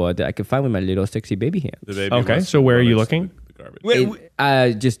looking for that I can find with my little sexy baby hand. The baby Okay, wants so to where are go you next to looking? The garbage.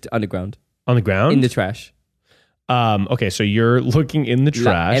 Wait, Just underground. On the ground? In the trash. Okay, so you're looking in the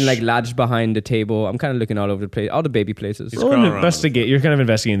trash. And like lodged behind the table. I'm kind of looking all over the place, all the baby places. Roll crawling an around. investigate. You're kind of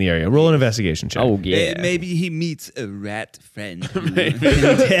investigating the area. Roll an investigation check. Oh, yeah. maybe he meets a rat friend.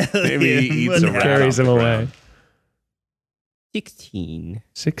 Maybe he eats a rat. Carries off him the away. ground. 16.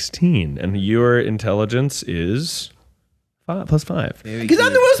 16. And your intelligence is 5 plus 5. Because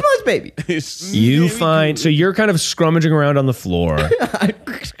I'm the world's smartest baby. You find, so you're kind of scrummaging around on the floor.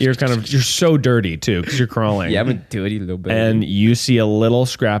 You're so dirty too, because you're crawling. Yeah, I'm a dirty little baby. And you see a little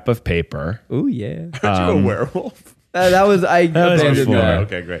scrap of paper. oh, yeah. Aren't you a werewolf? That was, I That was abandoned before. that.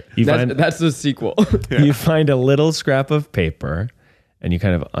 Okay, great. You find, That's the sequel. you find a little scrap of paper and you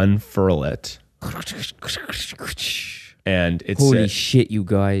kind of unfurl it. And it Holy says, shit, you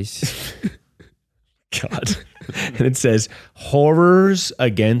guys. God. And it says, horrors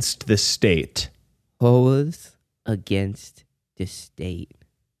against the state, Horrors against the state.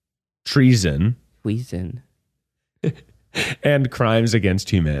 treason, Treason. and crimes against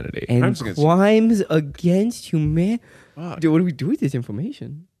humanity. And Crimes against- crimes against humanity. Fuck. Dude, what do we do with this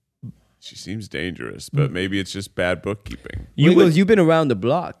information? She seems dangerous, but maybe it's just bad bookkeeping. You've been around the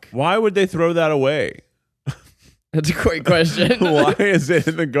block. Why would they throw that away? That's a great question. Why is it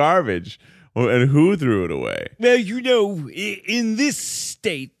in the garbage? Well, and who threw it away? Well, in this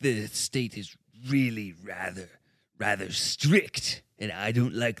state, the state is really rather strict, and I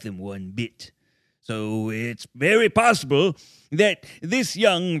don't like them one bit. So it's very possible that this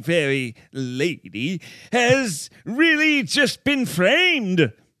young fairy lady has really just been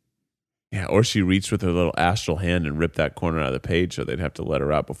framed. Yeah, or she reached with her little astral hand and ripped that corner out of the page so they'd have to let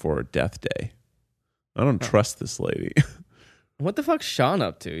her out before her death day. I don't trust this lady. What the fuck's Sean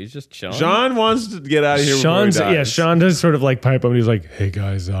up to? He's just chilling. John wants to get out of here Sean's, before he dies. Sean does sort of like pipe up and he's like, hey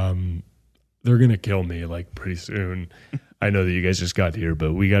guys, they're going to kill me like pretty soon. I know that you guys just got here,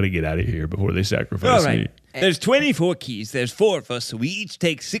 but we got to get out of here before they sacrifice All me. right. There's 24 keys. There's 4 of us, so we each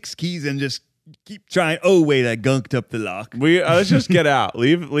take 6 keys and just keep trying. Oh, wait, I gunked up the lock. Let's just get out.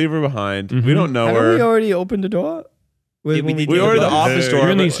 Leave her behind. We don't know Haven't her. we already opened the door? Yeah, we did We the ordered the other office one. door.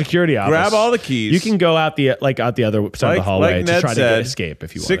 You're in the but security office. Grab all the keys. You can go out the other side of the hallway to Ned try to said, escape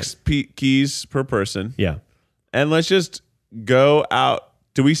if you want. 6 keys per person. Yeah. And let's just go out.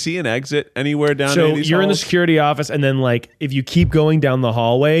 Do we see an exit anywhere down So any of these you're in the halls? security office, and then like if you keep going down the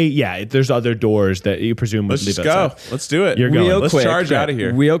hallway, there's other doors that you presume would Let's leave just go. outside. Let's do it. You're going. Let's charge out of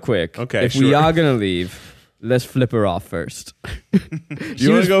here. Real quick. Okay, If we sure. are going to leave, let's flip her off first.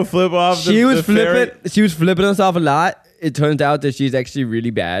 You want to go flip off the She was ferry? flipping us off a lot. It turns out that she's actually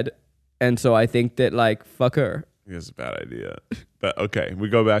really bad. And so I think that, like, fuck her. I think it's a bad idea. But okay, we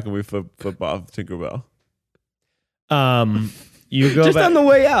go back and we flip off Tinkerbell. You go Just back. on the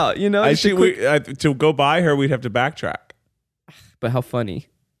way out, you know? Just a quick- To go by her, we'd have to backtrack. but how funny.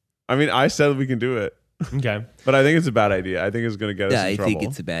 I mean, I said we can do it, Okay. but I think it's a bad idea. I think it's going to get us Yeah, in I trouble. think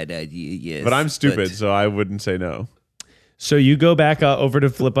it's a bad idea, yes. But I'm stupid, so I wouldn't say no. So you go back over to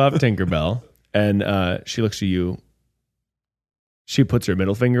flip off Tinkerbell, and she looks at you. She puts her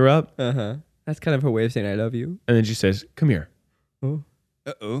middle finger up, Uh-huh. That's kind of her way of saying I love you. and then she says, "Come here.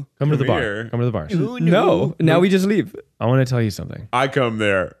 Uh-oh. Come to the bar. here. Come to the bars. Oh, No. Now we just leave. I want to tell you something." I come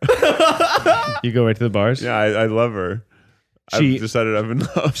there. You go right to the bars. Yeah, I love her. She- I've decided I'm in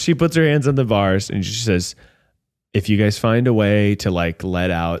love. She puts her hands on the bars and she says, "If you guys find a way to like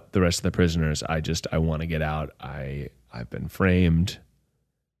let out the rest of the prisoners, I want to get out. I've been framed."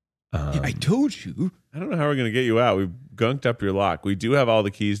 I told you. I don't know how we're going to get you out. We've gunked up your lock. We do have all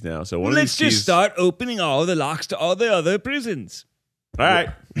the keys now. So one Let's of these keys. just start opening all the locks to all the other prisons. All right.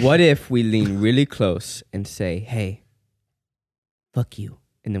 What if we lean really close and say, hey, fuck you,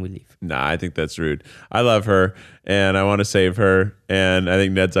 and then we leave? Nah, I think that's rude. I love her and I want to save her. And I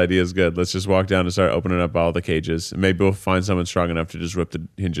think Ned's idea is good. Let's just walk down and start opening up all the cages. Maybe we'll find someone strong enough to just rip the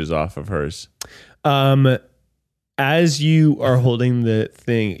hinges off of hers. As you are holding the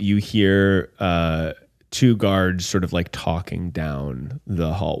thing, you hear 2 guards sort of like talking down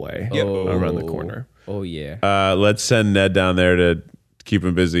the hallway around the corner. Oh, yeah. Let's send Ned down there to keep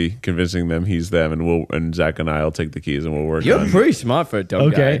him busy, convincing them he's them, and Zach and I'll take the keys and we'll work. You're on. pretty smart for a dumb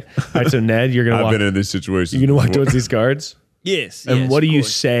guy. Okay. All right. So Ned, you're gonna I've walk. been in this situation. You're gonna walk towards these guards. Yes. And yes, what do of you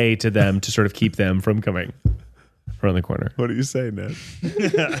course. say to them to sort of keep them from coming around the corner? What do you say, Ned?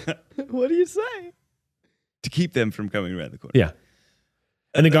 What do you say? To keep them from coming around the corner? Yeah.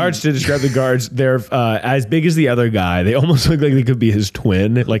 And the guards, to describe the guards, they're as big as the other guy. They almost look like they could be his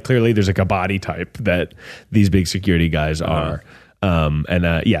twin. Like clearly there's like a body type that these big security guys are.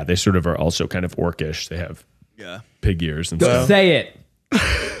 Yeah, they sort of are also kind of orcish. They have pig ears and stuff. Say it.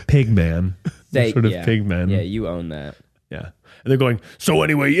 Pig man. Say Sort of yeah. pig men. Yeah, you own that. Yeah. And they're going, so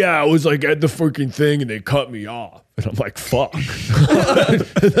anyway, yeah, I was like at the freaking thing and they cut me off. And I'm like, fuck.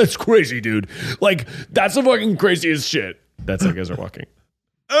 That's crazy, dude. Like, that's the fucking craziest shit. That's how guys are walking.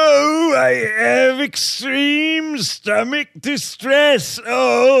 Oh, I have extreme stomach distress.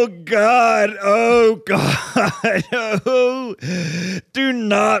 Oh, God. Oh, God. Oh, do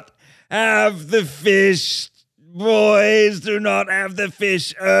not have the fish. Boys, do not have the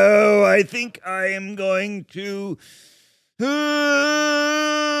fish. Oh, I think I am going to...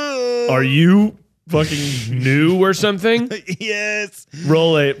 Are you fucking new or something? Yes.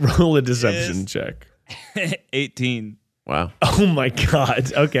 Roll a deception check. 18. Wow. Oh my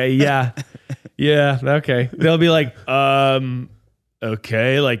God. Okay. Yeah. Yeah. Okay. They'll be like,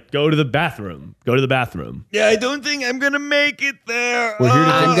 okay, like go to the bathroom. Go to the bathroom. Yeah, I don't think I'm going to make it there. We're here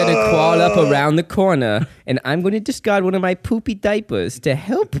to I'm going to crawl up around the corner, and I'm going to discard one of my poopy diapers to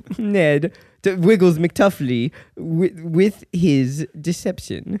help Ned, to Wiggles McTuffley, with his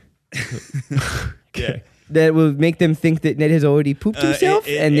deception. Okay. That will make them think that Ned has already pooped himself,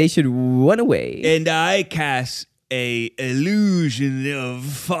 and they should run away. And I cast a illusion of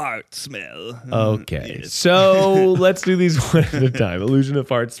fart smell. Okay. Yes. So let's do these one at a time. Illusion of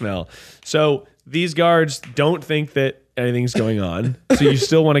fart smell. So these guards don't think that anything's going on. So you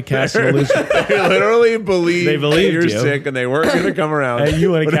still want to cast an illusion. They literally believe They believed you're you. sick and they weren't going to come around. And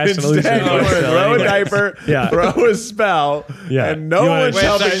you wanna But cast an illusion instead, of you wanna yourself. throw a diaper, Yeah. throw a spell, Yeah. and no You wanna one's shit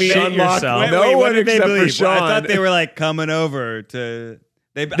helping me yourself. unlock. Wait, No what one did they except for believe? Sean. I thought they were like coming over to...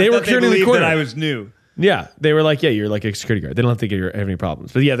 I were thought clearing the believed corner. that I was new. Yeah, they were like, yeah, you're like a security guard. They don't think you have any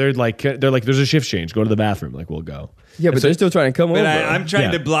problems. But yeah, they're like, there's a shift change. Go to the bathroom. Like, we'll go. Yeah, but they're still trying to come But over. I'm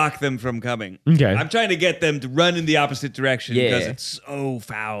trying Yeah. to block them from coming. Okay. I'm trying to get them to run in the opposite direction Yeah. because it's so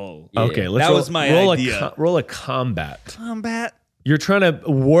foul. Yeah. Okay, let's That was my idea. roll a combat. Combat. You're trying to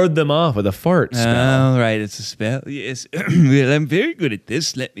ward them off with a fart spell. All right, it's a spell. Yes. Well, I'm very good at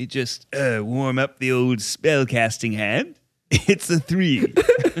this. Let me just warm up the old spell casting hand. It's a 3.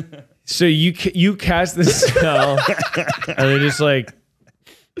 So you cast this spell, and they're just like,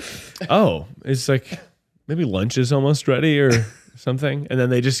 oh, it's like maybe lunch is almost ready or something, and then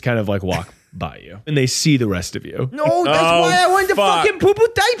they just kind of like walk by you, and they see the rest of you. no, that's why I wanted to fucking poop-poo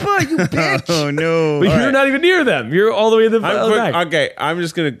diaper, you bitch. Oh, no. But you're not even near them. You're all the way in the back. Okay, I'm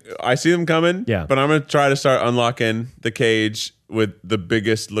just going to... I see them coming, Yeah. but I'm going to try to start unlocking the cage with the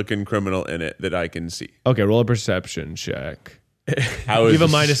biggest looking criminal in it that I can see. Okay, roll a perception check. How You is have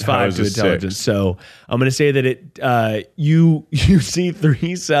a this- -5 how is to this intelligence. 6? So I'm going to say that it you see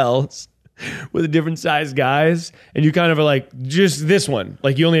 3 cells with different size guys, and you kind of are like, just this one.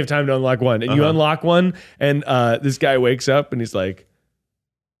 Like you only have time to unlock one. And you unlock one, and this guy wakes up and he's like,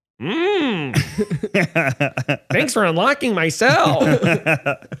 thanks for unlocking my cell.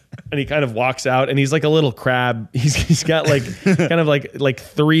 And he kind of walks out, and he's like a little crab. He's got like kind of like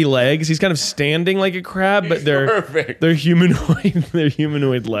 3 legs. He's kind of standing like a crab, but perfect. they're humanoid. They're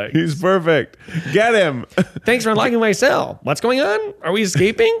humanoid legs. He's perfect. Get him. Thanks for unlocking my cell. What's going on? Are we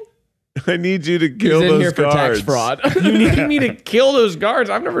escaping? I need you to He's kill in those here for guards. tax fraud. You need me to kill those guards?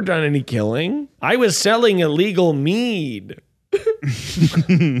 I've never done any killing. I was selling illegal mead.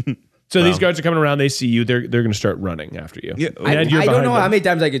 So these guards are coming around. They see you. They're going to start running after you. Yeah. I Ned, you're don't behind know them. how many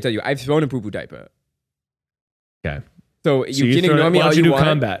times I can tell you. I've thrown a poo-poo diaper. Okay. So So you can throw ignore it- me why all don't you do want.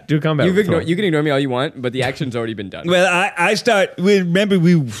 combat. Do combat. You can ignore me all you want, but the action's already been done. Well, I start. Remember,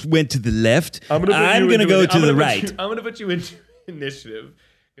 we went to the left. I'm gonna go to the right. I'm going to put you into initiative.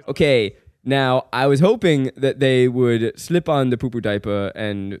 Okay, now I was hoping that they would slip on the poo-poo diaper,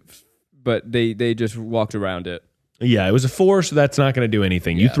 but they just walked around it. Yeah, it was a 4, so that's not going to do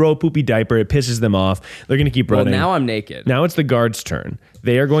anything. You throw a poopy diaper, it pisses them off. They're going to keep Well, running. now I'm naked. Now it's the guards' turn.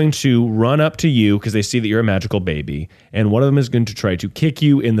 They are going to run up to you because they see that you're a magical baby, and one of them is going to try to kick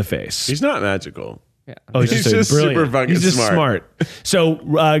you in the face. He's not magical. Yeah. Oh, He's just brilliant. super fucking He's just smart. So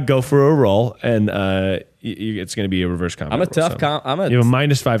go for a roll, and it's going to be a reverse combat. I'm a roll, tough. so I'm You have a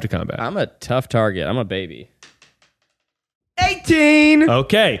 -5 to combat. I'm a tough target. I'm a baby. 18.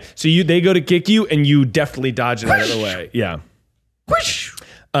 Okay, so they go to kick you, and you deftly dodge it out of the way. Yeah. Whoosh!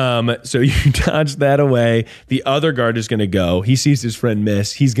 So you dodge that away. The other guard is going to go. He sees his friend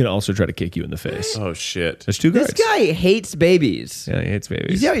miss. He's going to also try to kick you in the face. Oh shit. There's 2 guards. This guy hates babies. Yeah, he hates You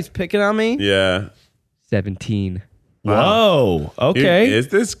babies. see how he's picking on me? Yeah. 17. Whoa. Okay. Is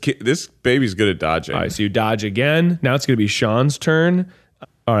this baby's good at dodging? All right, so you dodge again. Now it's going to be Sean's turn.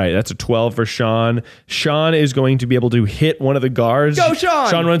 All right, that's a 12 for Sean. Sean is going to be able to hit one of the guards. Go, Sean!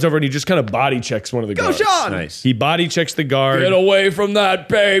 Sean runs over and he just kind of body checks one of the Go, guards. Sean! Nice. He body checks the guard. Get away from that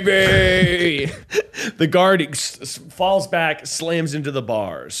baby! The guard falls back, slams into the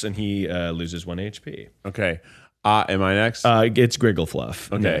bars, and he loses 1 HP. Okay. Am I next? It's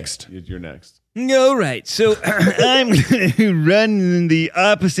Grigglefluff okay. next. You're next. All right, so I'm going to run in the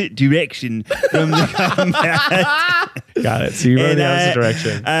opposite direction from the combat. Got it. So you run in the opposite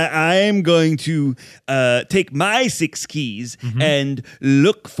direction. I am going to take my 6 keys and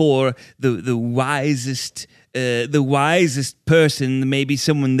look for the wisest person, maybe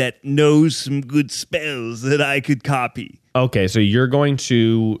someone that knows some good spells that I could copy. Okay, so you're going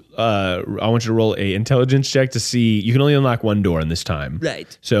to, I want you to roll a intelligence check to see, you can only unlock 1 door in this time.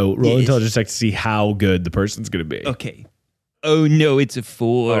 Right. So roll Yes. intelligence check to see how good the person's going to be. Okay. Oh no, it's a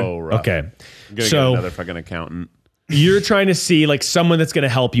 4. Oh, rough. Okay. I'm gonna So- get another fucking accountant. You're trying to see like someone that's going to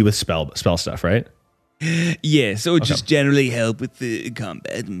help you with spell stuff, right? Yes, or just generally help with the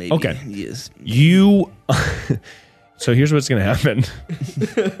combat, maybe. Okay. Yes. You, so here's what's going to happen.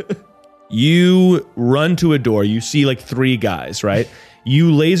 You run to a door. You see like 3 guys, right?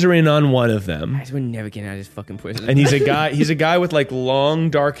 You laser in on one of them. Guys, we're never getting out of this fucking prison. And he's a guy. He's a guy with like long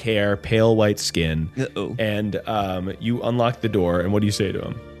dark hair, pale white skin. Uh-oh. And you unlock the door. And what do you say to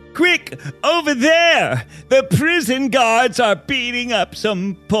him? Quick, over there! The prison guards are beating up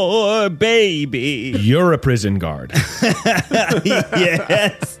some poor baby. You're a prison guard.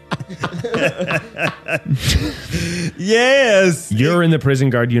 Yes. Yes. You're in the prison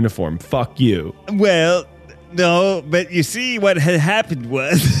guard uniform. Fuck you. Well, no, but you see what had happened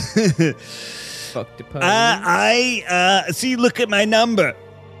was Fuck the pose. I see, look at my number.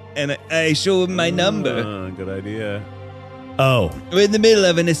 And I show him my number. Good idea. Oh, We're in the middle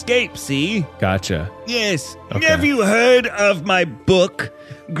of an escape, see? gotcha. Yes. Okay. Have you heard of my book,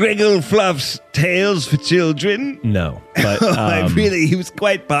 Grigglefluff's Tales for Children? No, but He was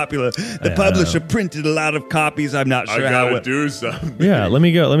quite popular. The publisher printed a lot of copies. I'm not I sure how gotta well. do something. yeah. Let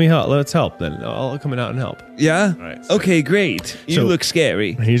me go. Let me help. Let's help. Then I'll come out and help. Yeah? Right, so- Okay, great. You So- look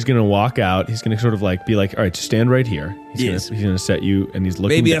scary. He's gonna walk out. He's gonna sort of like be like, all right, just stand right here. Yes. He's gonna set you, and he's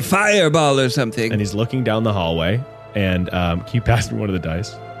looking. Maybe da- a fireball or something. and he's looking down the hallway. And can you pass me one of the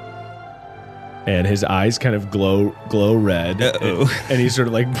dice? And his eyes kind of glow red. Uh-oh. And he sort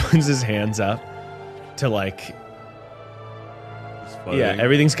of like puts his hands up to like, yeah,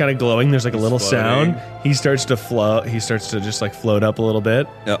 everything's kind of glowing. There's like a little floating. sound. He starts to float. He starts to just like float up a little bit.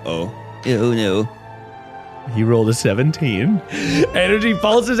 Uh-oh. Oh, no. He rolled a 17. Energy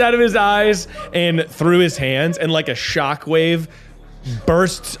pulses out of his eyes and through his hands, and like a shockwave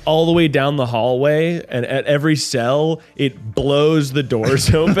bursts all the way down the hallway, and at every cell it blows the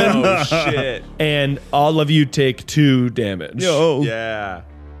doors open. Oh shit. And all of you take 2 damage. Oh. Yeah.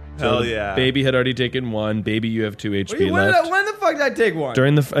 So Hell yeah. Baby had already taken 1. Baby, you have 2 HP when left. the fuck did I take one?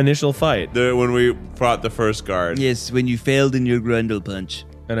 During the initial fight. When we fought the first guard. Yes, when you failed in your Grundle punch.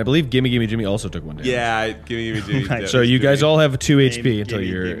 And I believe Gimme Gimme Jimmy also took 1 damage. Yeah, give me Jimmy. So you guys all have 2 HP until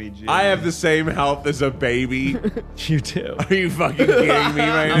you're... I have the same health as a baby. You do. Are you fucking kidding me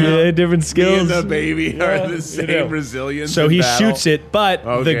right now? Yeah, different Me skills. and the baby are the you same know. resilience. So in he battle. shoots it, but the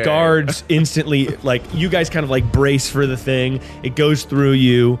Okay. guards instantly, like, you guys kind of like brace for the thing. It goes through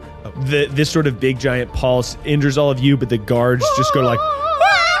you. This sort of big giant pulse injures all of you, but the guards just go like,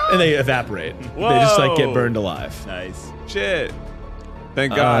 and they evaporate. They just like get Whoa. burned alive. Nice. Shit.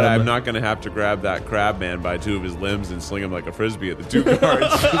 Thank God Um, I'm not going to have to grab that crab man by 2 of his limbs and sling him like a frisbee at the 2 guards.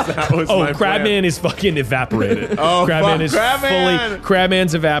 'Cause that was my plan. Crabman is fucking evaporated. Oh, Crabman fuck is Crabman. fully.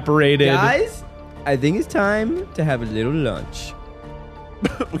 Crabman's evaporated. Guys, I think it's time to have a little lunch.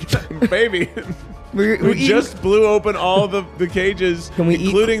 Baby. We're We eating- just blew open all the cages, Can we eat-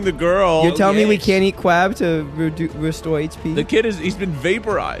 including the girl. You're telling me we Yes. can't eat quab to restore HP The kid he's been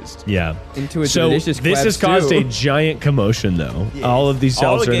vaporized. Yeah. into a So delicious this crab has caused stew. a giant commotion, though. All of these All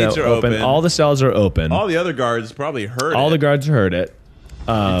cells the are now gates are open. open. All the cells are open. All the other guards probably heard All it. the guards heard it.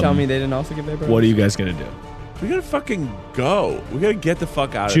 You tell me they didn't also get their What are you guys gonna do? We gotta fucking go. We gotta get the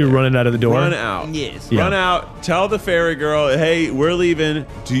fuck out of So you're there. running out of the door? Run out. Yes. Yeah. Run out. Tell the fairy girl, hey, we're leaving.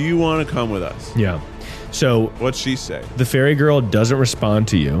 Do you want to come with us? Yeah. So What'd she say? the fairy girl doesn't respond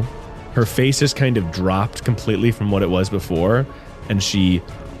to you. Her face is kind of dropped completely from what it was before, and she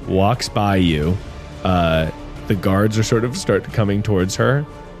walks by you, the guards are sort of start coming towards her,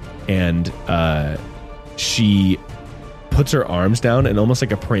 and she puts her arms down and almost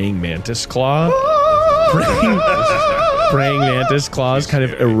like a praying mantis claw. praying mantis claws kind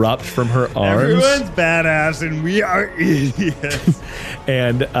of erupt from her arms. Everyone's badass and we are idiots.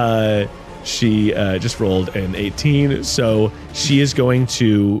 And she just rolled an 18, so she is going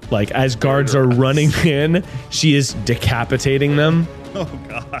to, like, as guards are running in, she is decapitating them. Oh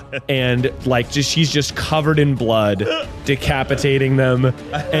God. And she's just covered in blood, decapitating them.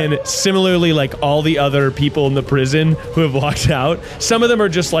 And similarly, like all the other people in the prison who have walked out, some of them are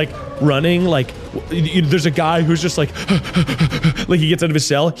just like running. Like there's a guy who's just like he gets out of his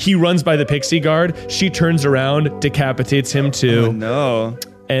cell. He runs by the pixie guard. She turns around, decapitates him too. Oh no.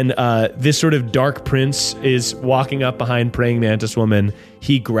 And this sort of dark prince is walking up behind praying mantis woman.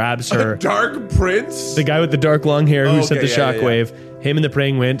 He grabs her. Dark Prince? The guy with the dark long hair who sent the yeah, shockwave. Him and the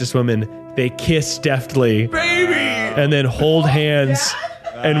praying mantis woman, they kiss deftly. Baby! And then hold hands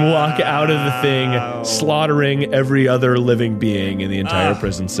and walk out of the thing, slaughtering every other living being in the entire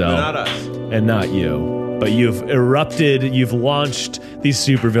prison cell. Not us. And not you. But you've erupted, you've launched these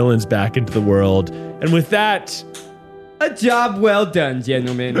supervillains back into the world. And with that... A job well done,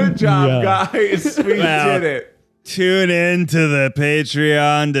 gentlemen. Good job, Yeah. guys. We Wow. did it. Tune in to the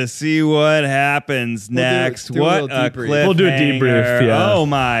Patreon to see what happens next. do a what little a debrief. cliffhanger. We'll do a debrief, yeah. Oh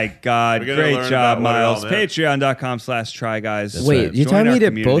my God. We're gonna Great learn job, about what it all Miles. meant. Patreon.com/try guys. Wait, right. you're Join telling our me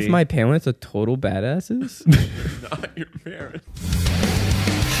that both community. my parents are total badasses? Not your parents.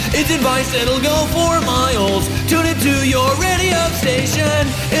 It's advice that'll go for miles. Tune it to your radio station.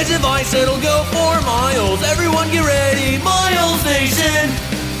 It's advice that'll go for miles. Everyone get ready, Miles Nation.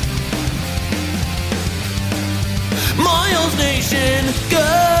 Miles Nation, go.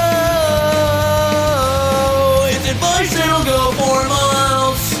 It's advice that'll go for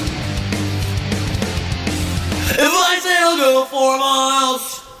miles. Advice that'll go for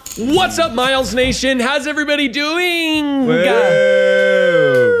miles. What's up, Miles Nation? How's everybody doing?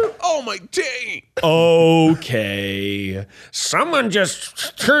 Oh, my dang. Okay. Someone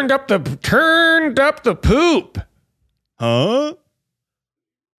just turned up the poop. Huh?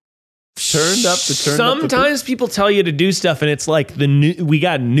 Sometimes people tell you to do stuff, and it's like we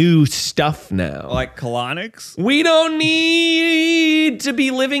got new stuff now. Like colonics? We don't need to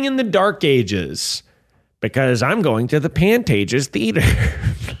be living in the dark ages because I'm going to the Pantages Theater.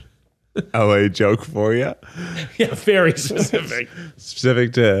 LA joke for you. Yeah, very specific.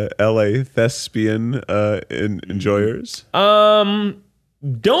 Specific to LA thespian enjoyers. Don't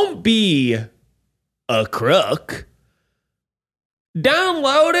be a crook.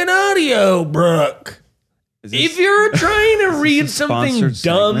 Download an audiobook. If you're trying to read something sponsored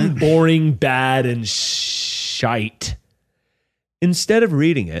dumb, segment? boring, bad, and shite, instead of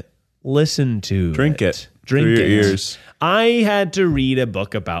reading it, listen to Drink it. Drink Through your it. ears. I had to read a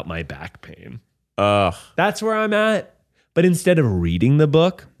book about my back pain. Ugh. That's where I'm at. But instead of reading the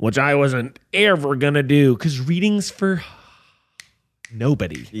book, which I wasn't ever going to do, because reading's for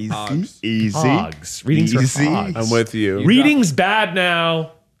nobody. Easy. Hogs. Reading's for Easy. hogs. I'm with you. Reading's bad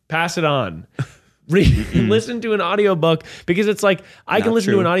now. Pass it on. Listen to an audiobook because it's like I can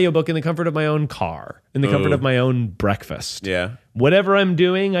listen to an audiobook in the comfort of my own car, in the comfort of my own breakfast. Yeah. Whatever I'm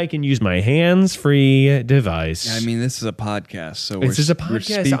doing, I can use my hands-free device. I mean, this is a podcast, so This is a we're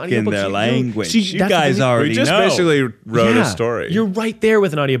podcast, speaking audiobooks, their you- language. see, You that's the guys thing. already We just know. basically wrote Yeah, a story. You're right there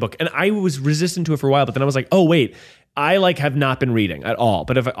with an audiobook. And I was resistant to it for a while, but then I was like, oh, wait. I have not been reading at all.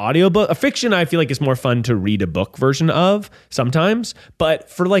 But if an audiobook, a fiction, I feel like is more fun to read a book version of sometimes. But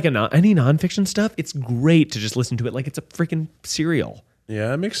for any nonfiction stuff, it's great to just listen to it like it's a freaking serial. Yeah,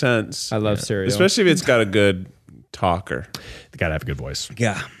 that makes sense. I love cereal. Especially if it's got a good talker. They gotta have a good voice.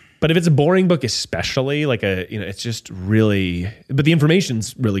 Yeah. But if it's a boring book, especially it's just really. But the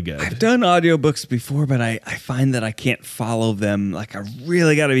information's really good. I've done audiobooks before, but I find that I can't follow them. Like, I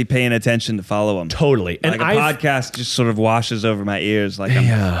really got to be paying attention to follow them. Totally. And Like a podcast just sort of washes over my ears. Like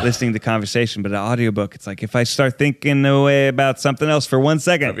I'm listening to conversation, but an audiobook, it's like if I start thinking away about something else for 1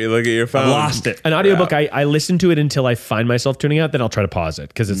 second, If you look at your phone. I've lost it. An audiobook, I listen to it until I find myself tuning out, then I'll try to pause it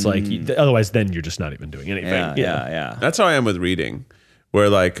because it's like otherwise then you're just not even doing anything. Yeah. That's how I am with reading. Where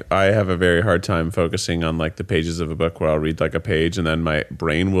I have a very hard time focusing on the pages of a book where I'll read a page and then my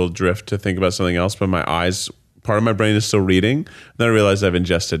brain will drift to think about something else, but my eyes, part of my brain is still reading. Then I realize I've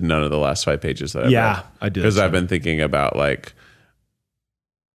ingested none of the last 5 pages that I've read. I do. Because I've been thinking about I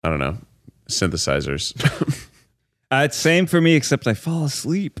don't know, synthesizers. It's same for me, except I fall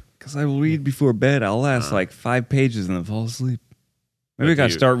asleep because I will read before bed. I'll last 5 pages and then fall asleep. Maybe I got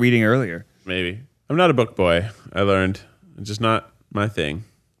to start reading earlier. Maybe. I'm not a book boy. I learned. It's just not my thing.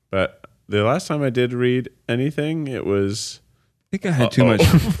 But The last time I did read anything, it was. I think I had too much.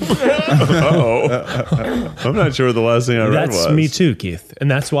 I'm not sure the last thing I read was. That's me too, Keith. And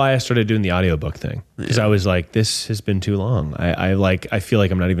that's why I started doing the audiobook thing. Because I was like, this has been too long. I feel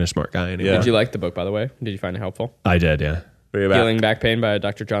like I'm not even a smart guy anymore. Yeah. Did you like the book, by the way? Did you find it helpful? I did, yeah. Healing Back Pain by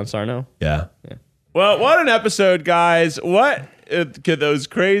Dr. John Sarno. Yeah. Well, what an episode, guys. What could those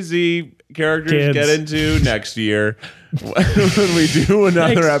crazy characters Kids. get into next year when we do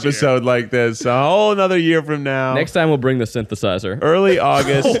another episode like this? A whole another year from now. Next time we'll bring the synthesizer. Early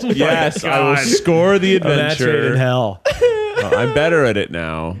August. Yes, I will score the Match made in adventure. hell. I'm better at it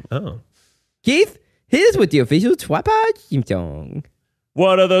now. Oh. Keith, here's what the official Twapa theme song.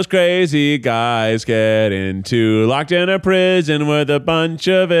 What do those crazy guys get into? Locked in a prison with a bunch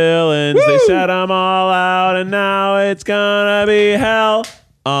of villains. They set them all out, and now it's gonna be hell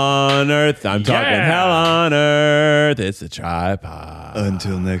on earth. I'm talking hell on earth. It's a tripod.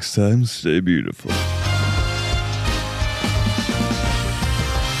 Until next time, stay beautiful.